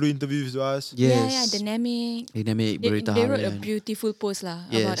wanted to do interviews with us. Yes. Yeah, dynamic. Dynamic Berita They wrote a Harian. beautiful post lah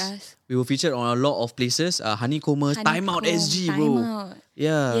about us. We were featured on a lot of places. Honeycombers, Time Out SG, bro. Time Out.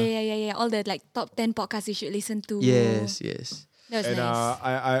 Yeah. Yeah. All the like top 10 podcasts you should listen to. Yes. That was And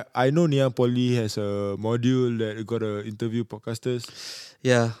nice. I know Nian Poly has a module that got to interview podcasters.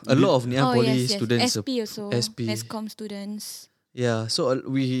 Yeah. A lot of Nian Poly yes. students. SP also. SP. SCOM students. Yeah. So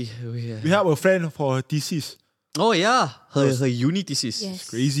we We have a friend for her thesis. Oh yeah, her uni thesis. Yes.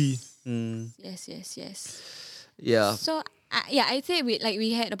 Crazy. Yes. Yeah. So I'd say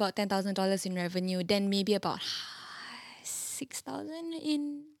we had about $10,000 in revenue, then maybe about 6,000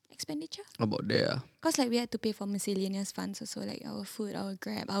 in expenditure. About there. Cause like we had to pay for miscellaneous funds also, like our food, our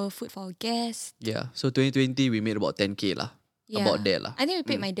Grab, our food for our guests. Yeah. So 2020 we made about 10K lah. Yeah. About there lah. I think we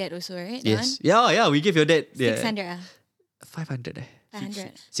paid my dad also, right? Yes. Yeah. We gave your dad. Yeah. 600 500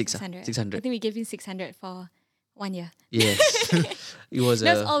 500. 600. I think we gave him 600 for 1 year. Yes. It was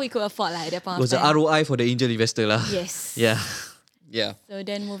That's a all we could afford at that point was of a time. ROI for the angel investor lah. Yes. Yeah. Yeah. So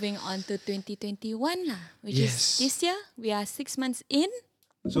then moving on to 2021 lah, which Yes. is this year. We are 6 months in.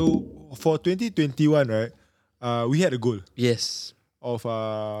 So for 2021, right, we had a goal Yes. of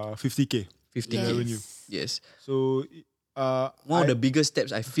 50K 50 Yes. revenue. Yes. So One of the biggest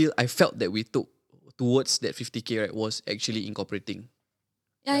steps I felt that we took towards that 50K, right, was actually incorporating.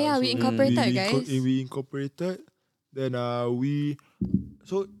 Yeah, we incorporated, guys. We incorporated. Then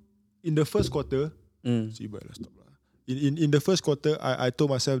so in the first quarter, let's stop lah. In the first quarter, I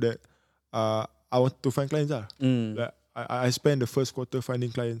told myself that I want to find clients lah. Like I spent the first quarter finding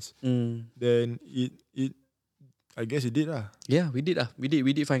clients. Then it I guess it did lah. Yeah, we did. We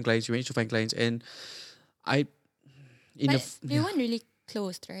did find clients. We managed to find clients, and But we weren't really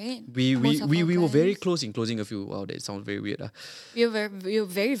closed, right? we Most of our were very clients. close in closing a few. Wow, that sounds very weird. We were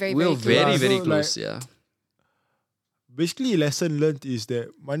very, very, We were very, close. very So, close. Yeah. Basically, lesson learned is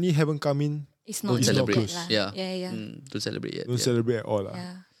that money haven't come in. It's not Don't yet celebrate. lah. Yeah. Yeah. Don't celebrate yet. Don't yeah. celebrate at all lah.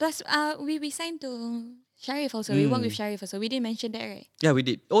 Yeah. Plus, we signed to Sharif also. We worked with Sharif also. We didn't mention that, right? Yeah, we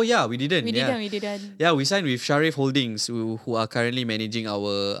did. Oh yeah, we didn't. We yeah. didn't. Yeah, we signed with Sharif Holdings, who are currently managing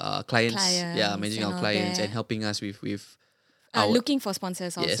our clients. Yeah, Clients managing and our all clients that. and helping us with Looking for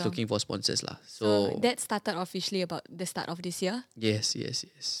sponsors also. Yes, looking for sponsors lah. So So, that started officially about the start of this year. yes.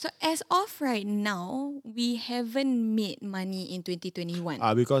 So as of right now, we haven't made money in 2021.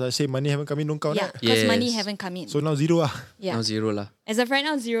 Because I say money haven't come in, don't count Yeah, that. because money Yes. haven't come in. So now zero ah. yeah. Now zero lah. As of right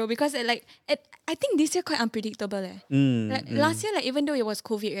now, zero. Because I think this year quite unpredictable. Last year, like even though it was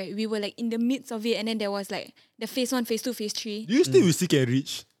COVID, right, we were like in the midst of it, and then there was like the phase 1, phase 2, phase 3. Do you think we still can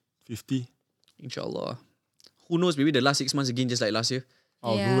reach 50? Inshallah. Who knows? Maybe the last 6 months again, just like last year.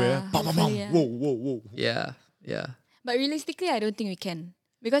 Oh, Yeah, no way. Bam, bam, bam. hopefully, yeah. Whoa. Yeah. But realistically, I don't think we can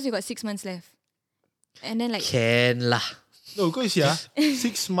because we got 6 months left, and then like Can lah. No, because yeah,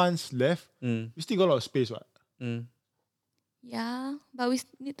 6 months left. Mm. We still got a lot of space, what? yeah, but we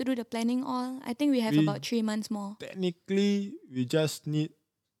need to do the planning all. I think we have We- about 3 months more. Technically, we just need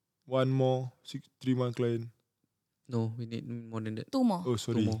one more 3-month client. No, we need more than that. 2 more. Oh,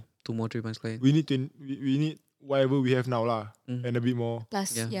 sorry. 2 more 3 months client. We need we need whatever we have now lah, and a bit more.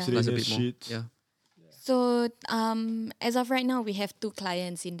 Plus, Yeah, yeah. plus a Miscellaneous bit more. shits. Yeah. So as of right now, we have 2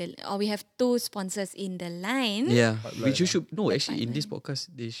 clients we have 2 sponsors in the line. Yeah. Pipeline Which you lah. should no, The actually in this pipeline. podcast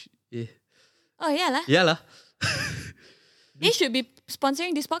yeah. Oh yeah lah. Yeah lah. They should be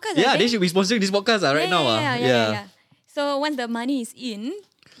sponsoring this podcast. Yeah, I they think. should be sponsoring this podcast right now. Yeah. So once the money is in,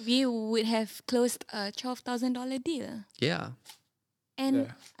 we would have closed a $12,000 deal Yeah. and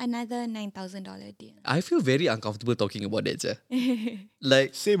Yeah. another $9,000 deal. I feel very uncomfortable talking about that, sir.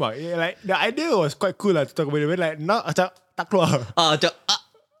 Like Same ah. Yeah, like the idea was quite cool lah to talk about it. But like now macam tak keluar.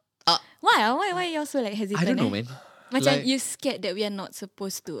 Why you also like hesitant? I don't know, man. Macam Like- you scared that we are not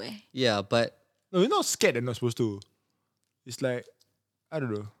supposed to Yeah, but No, we're not scared and not supposed to. It's like I don't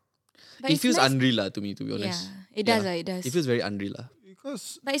know. But it it's feels nice- unreal lah, to me, to be Yeah, honest. it does. It does. It feels very unreal lah.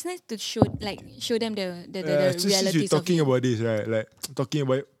 Because but it's nice to show them the since we're realities of talking it. about this, right? Like talking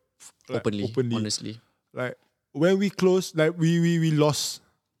about it, like, Openly, honestly. Like when we closed, like we lost.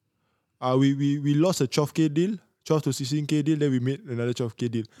 We lost a 12K deal, 12 to 16K deal. Then we made another 12K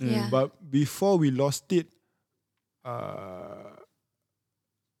deal. Yeah. But before we lost it,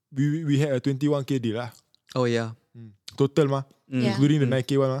 we had a 21K deal lah. Oh yeah. Total mah, Yeah. including the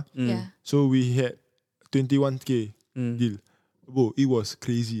 9K one mah. Yeah. So we had 21K Mm. deal. Bro, it was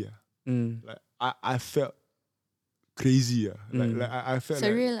crazy. Like I felt crazy. Like I felt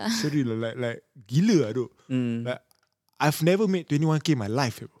Surreal like lah. surreal. Like gila though. Like I've never made 21K in my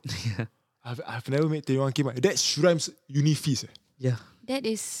life. Bro. I've never made 21K. That's Shuraim's uni fees. Yeah. That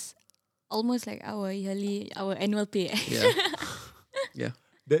is almost like our annual pay. Yeah. Yeah.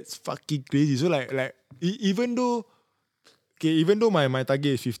 That's fucking crazy. So like even though my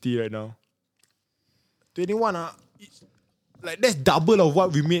target is 50 right now, 21 it's, like that's double of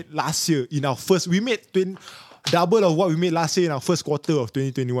what we made last year in our first. We made double of what we made last year in our first quarter of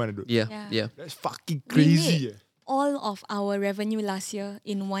 2021. Dude. Yeah. Yeah. Yeah. That's fucking We crazy. made all of our revenue last year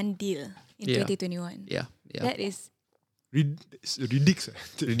in one deal in Yeah. 2021. Yeah. Yeah. That is It's ridiculous.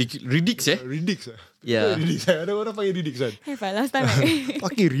 Ridiculous, eh? Ridiculous. Yeah. Ridiculous. I don't want to find ridiculous. last time right?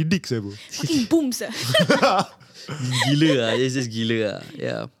 Fucking ridiculous, bro. Fucking booms. Gila lah. It's just gila lah.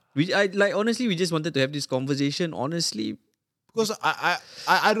 Yeah. I like honestly, we just wanted to have this conversation. Honestly, Because I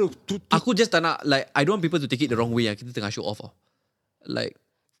don't know. aku just tak nak like I don't want people to take it the wrong way. Kita tengah show off. Like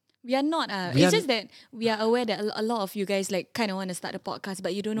We are not. We It's are- just that we are aware that a lot of you guys like kind of want to start a podcast,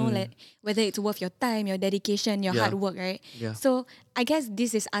 but you don't know like whether it's worth your time, your dedication, your Yeah. hard work, right? Yeah. So I guess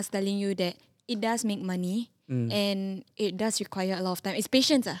this is us telling you that it does make money and it does require a lot of time. It's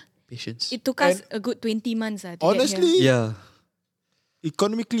patience. patience. It took us a good 20 months. To honestly, Yeah.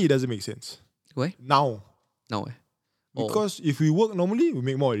 economically, it doesn't make sense Why? now. Now Oh. Because if we work normally, we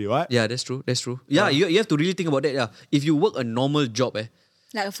make more already, right? Yeah, that's true. That's true. Yeah, you have to really think about that. Yeah, if you work a normal job, get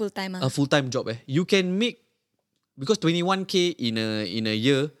like a full time. a full time job, you can make because 21K in a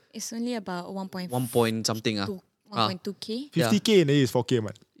year, It's only about 1.2, 1 point something 1.2K. 50K in a year is 4K,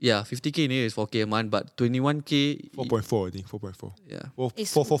 man. Yeah, 50K in a year is 4K a month, but 21K 4.4, I think. 4.4. yeah.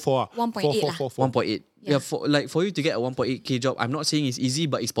 4.4. 1.8 lah. 1.8. Yeah. Yeah, for you to get a 1.8K job, I'm not saying it's easy,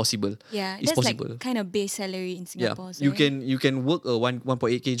 but it's possible. Yeah, It's that's possible. like kind of base salary in Yeah, Singapore. so you can work a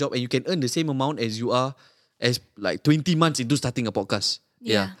 1.8K job and you can earn the same amount as you are as like 20 months into starting a podcast.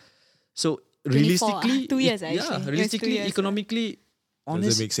 Yeah. So 24, realistically, 2 years yeah, actually. It was 2 realistically, years, economically,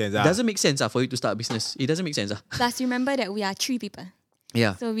 honest, make sense, Doesn't make sense for you to start a business. It doesn't make sense. Plus, remember that we are 3 people.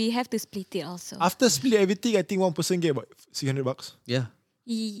 Yeah, So we have to split it also. After split everything, I think one person get about $600. yeah,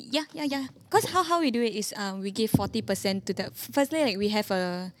 Yeah. Because how we do it is we give 40% to the... Firstly, like we have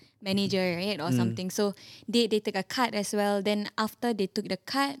a manager, right? Or something. So they take a cut as well. Then after they took the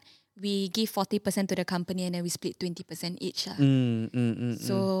cut, we give 40% to the company and then we split 20% each.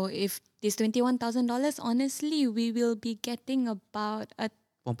 So if this $21,000, honestly, we will be getting about a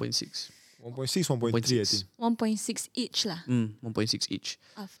 1.6. 1.6, 1.3, I think. 1.6 each lah 1.6 each.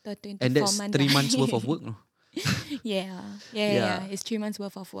 after 24 And that's months. 3 months worth of work. No? Yeah. It's 3 months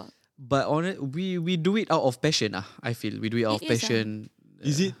worth of work. But we do it out of passion. I feel we do it out of It is, passion.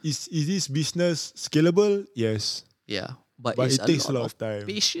 Is this business scalable? Yes. Yeah. But But it's it takes a lot of time.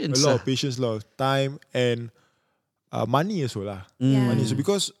 patience. A lot of patience, a lot of time, and money as well. Yeah. Money. So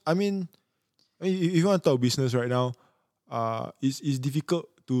because, I mean, if you want to talk business right now, it's difficult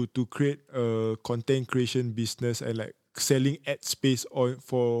to create a content creation business and like selling ad space on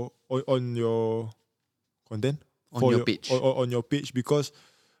your content. On your page. On your page, because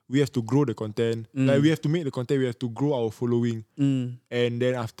we have to grow the content. Like we have to make the content, we have to grow our following. And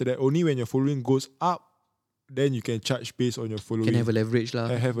then after that, only when your following goes up, then you can charge based on your following. Can have a leverage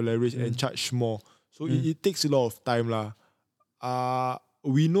lah. Have a leverage and charge more. So it takes a lot of time lah.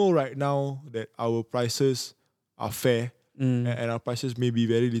 We know right now that our prices are fair and our prices may be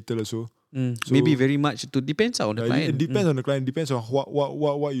very little also. So Maybe very much. It depends on the client. It depends on the client. Depends on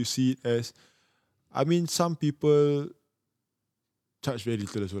what you see it as. I mean, some people charge very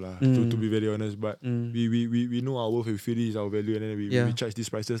little as well lah. To be very honest, but we know our worth. We feel this is our value, and then we charge these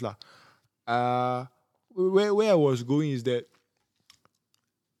prices lah. Where I was going is that,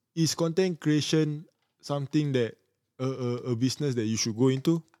 is content creation something that a business that you should go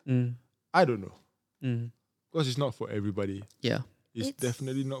into? I don't know, because it's not for everybody. Yeah. It's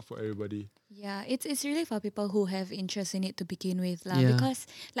definitely not for everybody. Yeah, it's really for people who have interest in it to begin with lah. Yeah. Because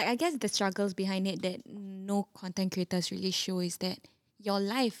like I guess the struggles behind it that no content creators really show is that your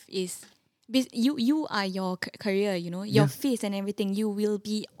life is you are your career, you know, your face and everything. You will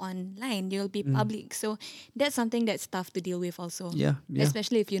be online, you'll be public. So that's something that's tough to deal with also. Yeah.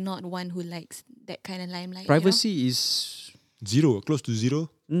 Especially if you're not one who likes that kind of limelight. Privacy is Zero, close to zero.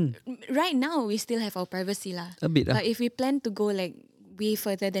 Right now we still have our privacy lah. a bit. But if we plan to go like way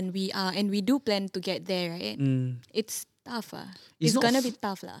further than we are, and we do plan to get there, right? It's tough. It's not gonna f- be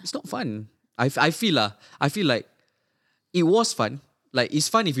tough lah. It's not fun. I feel like it was fun. Like it's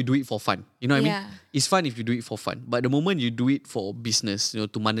fun if you do it for fun. You know what I Yeah. mean? It's fun if you do it for fun. But the moment you do it for business, you know,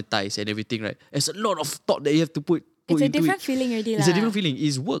 to monetize and everything, right? There's a lot of thought that you have to put It's a into different it. feeling already It's lah. a different feeling.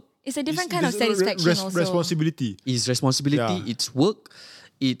 It's work. It's a different kind of There's satisfaction also. responsibility. It's responsibility. Yeah. It's work.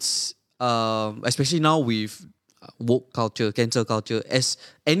 It's especially now with woke culture, cancel culture. As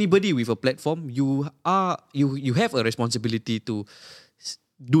anybody with a platform, you have a responsibility to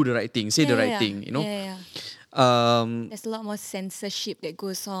do the right thing, say the right thing. You know. Yeah. There's a lot more censorship that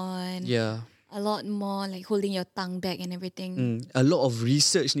goes on. Yeah. A lot more like holding your tongue back and everything. A lot of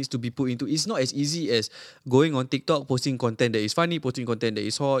research needs to be put into. It's not as easy as going on TikTok, posting content that is funny, posting content that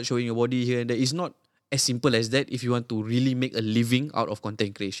is hot, showing your body here and there. It's not as simple as that if you want to really make a living out of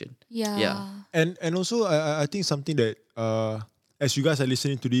content creation. Yeah. And also, I think something that as you guys are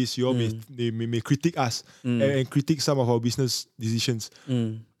listening to this, you all may critique us and critique some of our business decisions.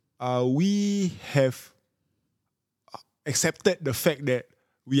 We have accepted the fact that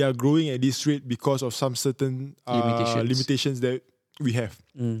we are growing at this rate because of some certain limitations that we have.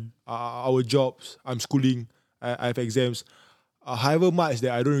 Our jobs, I'm schooling, I have exams. However much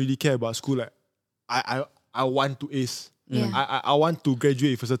that I don't really care about school, like I want to ace. Yeah. I want to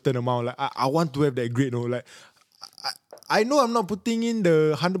graduate with a certain amount. Like I want to have that grade. No, like I know I'm not putting in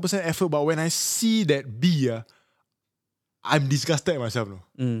the 100% effort, but when I see that B, I'm disgusted at myself.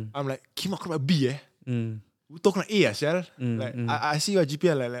 No, I'm like, Kim, aku nak B we talk like A, Shell. Like I see your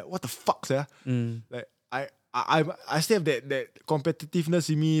GPA, like what the fuck, sir? Like I still have that competitiveness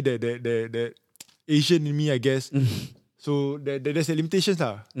in me, that Asian in me, I guess. So there's a limitations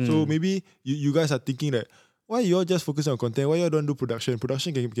lah. So maybe you guys are thinking that, why you all just focus on content? Why you all don't do production?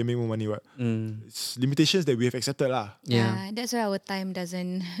 Production can make more money, what? It's limitations that we have accepted lah. Yeah. That's why our time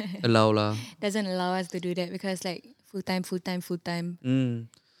doesn't Allow lah. doesn't allow us to do that, because like full time.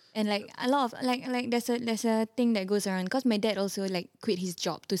 And like a lot of like there's a thing that goes around, because my dad also like quit his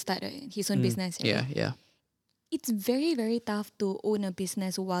job to start his own business. Right? Yeah. It's very, very tough to own a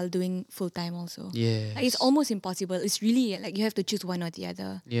business while doing full time also. Yes. Like, it's almost impossible. It's really like you have to choose one or the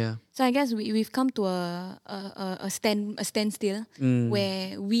other. Yeah. So I guess we've come to a standstill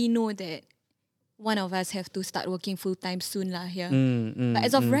where we know that one of us have to start working full time soon lah here. But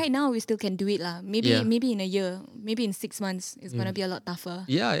as of right now, we still can do it lah. Maybe in a year, maybe in 6 months, it's gonna be a lot tougher.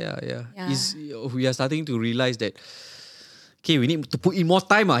 Yeah. Yeah. We are starting to realize that, okay, we need to put in more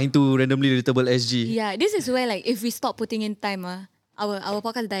time into Randomly Relatable SG. Yeah, this is where like if we stop putting in time, our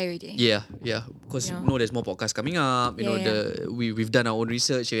podcast die already. Yeah. Because Yeah. there's more podcasts coming up. You know, Yeah. we've done our own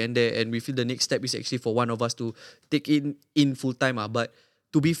research here and there, and we feel the next step is actually for one of us to take in full time. But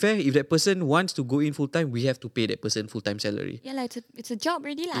to be fair, if that person wants to go in full time, we have to pay that person full time salary. Yeah, like it's a job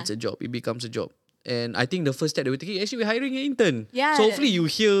already lah. It's a job. It becomes a job. And I think the first step that we're taking, actually we're hiring an intern. Yeah. So hopefully you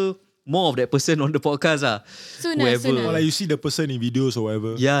hear more of that person on the podcast. Sooner. Or like you see the person in videos or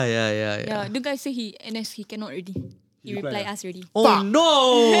whatever. Yeah. Yeah, the guy say he cannot already. He reply reply us already. Oh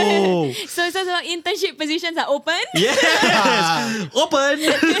no! So internship positions are open. Yes! Open!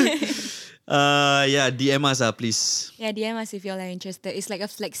 DM us please. Yeah, DM us if y'all are interested. It's like a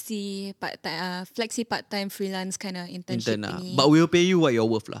flexi part-time freelance kind of internship Intern thingy. But we'll pay you what you're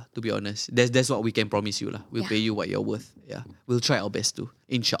worth to be honest. That's what we can promise you We'll Yeah. pay you what you're worth. Yeah. We'll try our best to.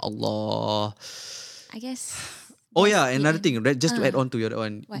 Inshallah. I guess. Oh yeah, that's another it. thing, right, just to add on to your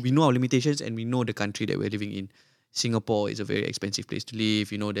one, What? we know our limitations and we know the country that we're living in. Singapore is a very expensive place to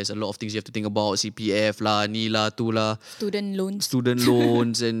live. There's a lot of things you have to think about. CPF lah, ni lah, tu lah, Student loans. student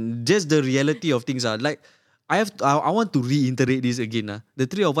loans, and just the reality of things Like, I want to reiterate this again. The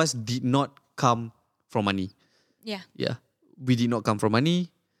three of us did not come from money. Yeah. Yeah, we did not come from money.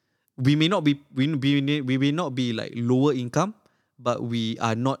 We may not be like lower income, but we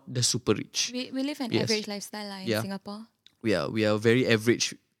are not the super rich. We live an Yes. average lifestyle in Yeah. Singapore. We are very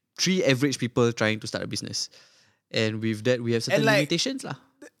average. 3 average people trying to start a business. And with that, we have certain And like- limitations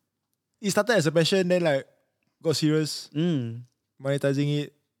It started as a passion, then like got serious, monetizing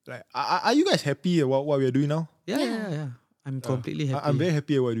it. Like, are you guys happy at what we're doing now? Yeah. I'm completely happy. I'm very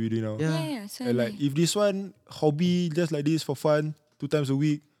happy at what we're doing now. Yeah. So And like, if this one hobby just like this for fun, 2 times a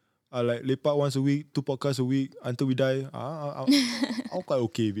week, like lepak once a week, 2 podcasts a week until we die. I'm quite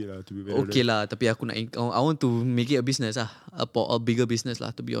okay with it to be very Okay honest. lah, tapi aku I want to make it a business a bigger business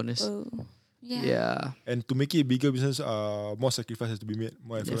to be honest. Oh, yeah. Yeah. And to make it a bigger business, more sacrifice has to be made,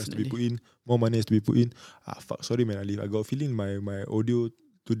 more effort has to be put Definitely. in, more money has to be put in. Fuck, sorry man, I got a feeling my audio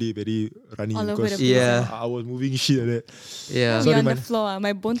today very runny All over because the place. Yeah. I was moving shit like that. Yeah. We Sorry, on man. the floor.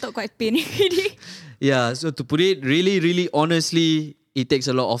 My bone talk quite pain already. Yeah, so to put it really, really honestly, it takes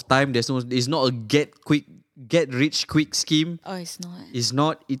a lot of time. It's not a get rich quick scheme. Oh, it's not. It's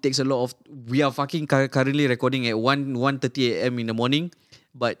not. It takes a lot of. We are fucking currently recording at 1:30 a.m. in the morning,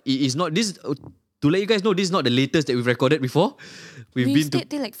 but it is not this. To let you guys know, this is not the latest that we've recorded before. We've We been to stayed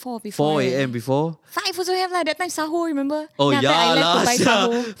till like 4 before. 4 a.m. before. 5 also have lah. That time sahur, remember? Oh Then after yeah I left to lah. buy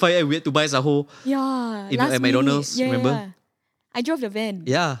sahur. 5 a.m. we had to buy sahur. Yeah. In- last at McDonald's, minute. Yeah, remember? yeah. I drove the van.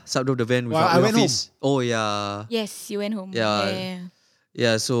 Yeah, sub drove the van with Well, our I went office. Oh yeah. Yes, you went home. Yeah. Yeah.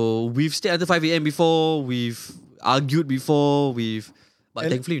 Yeah, so we've stayed until 5 a.m. before. We've argued before. But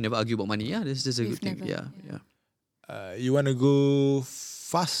And- thankfully we never argue about money. Yeah, this is a We've good thing. never, Yeah. You want to go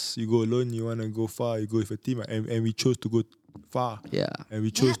fast, you go alone. You want to go far, you go with a team. And we chose to go far. Yeah. And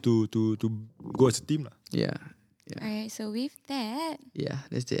we chose to go as a team. Yeah. Alright, so with that, Yeah,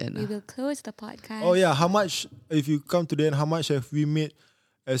 that's the end. we will close the podcast. Oh yeah, how much, if you come to the end, how much have we made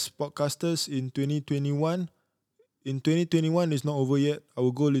as podcasters in 2021? In 2021, it's not over yet.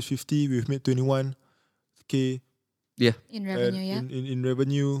 Our goal is 50. We've made 21K In revenue, yeah. in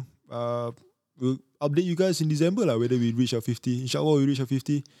revenue. We'll update you guys in December whether we reach our 50. Inshallah, we reach our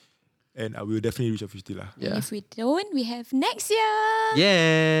 50. And we will definitely reach our 50 lah. Yeah. And if we don't, we have next year.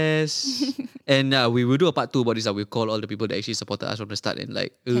 Yes. And we will do a part 2 about this. We'll call all the people that actually supported us from the start and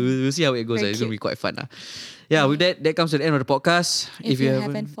we'll see how it goes. Very It's going to cute. be quite fun. Yeah, with that comes to the end of the podcast. If you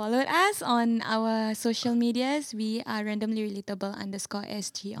haven't followed us on our social medias, we are randomly relatable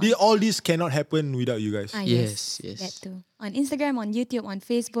 _SG on All this cannot happen without you guys. Yes. that too. On Instagram, on YouTube, on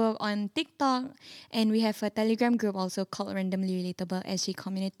Facebook, on TikTok, and we have a Telegram group also called Randomly Relatable SG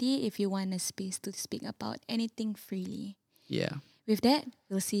Community if you want a space to speak about anything freely. Yeah. With that,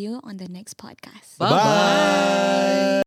 we'll see you on the next podcast. Bye.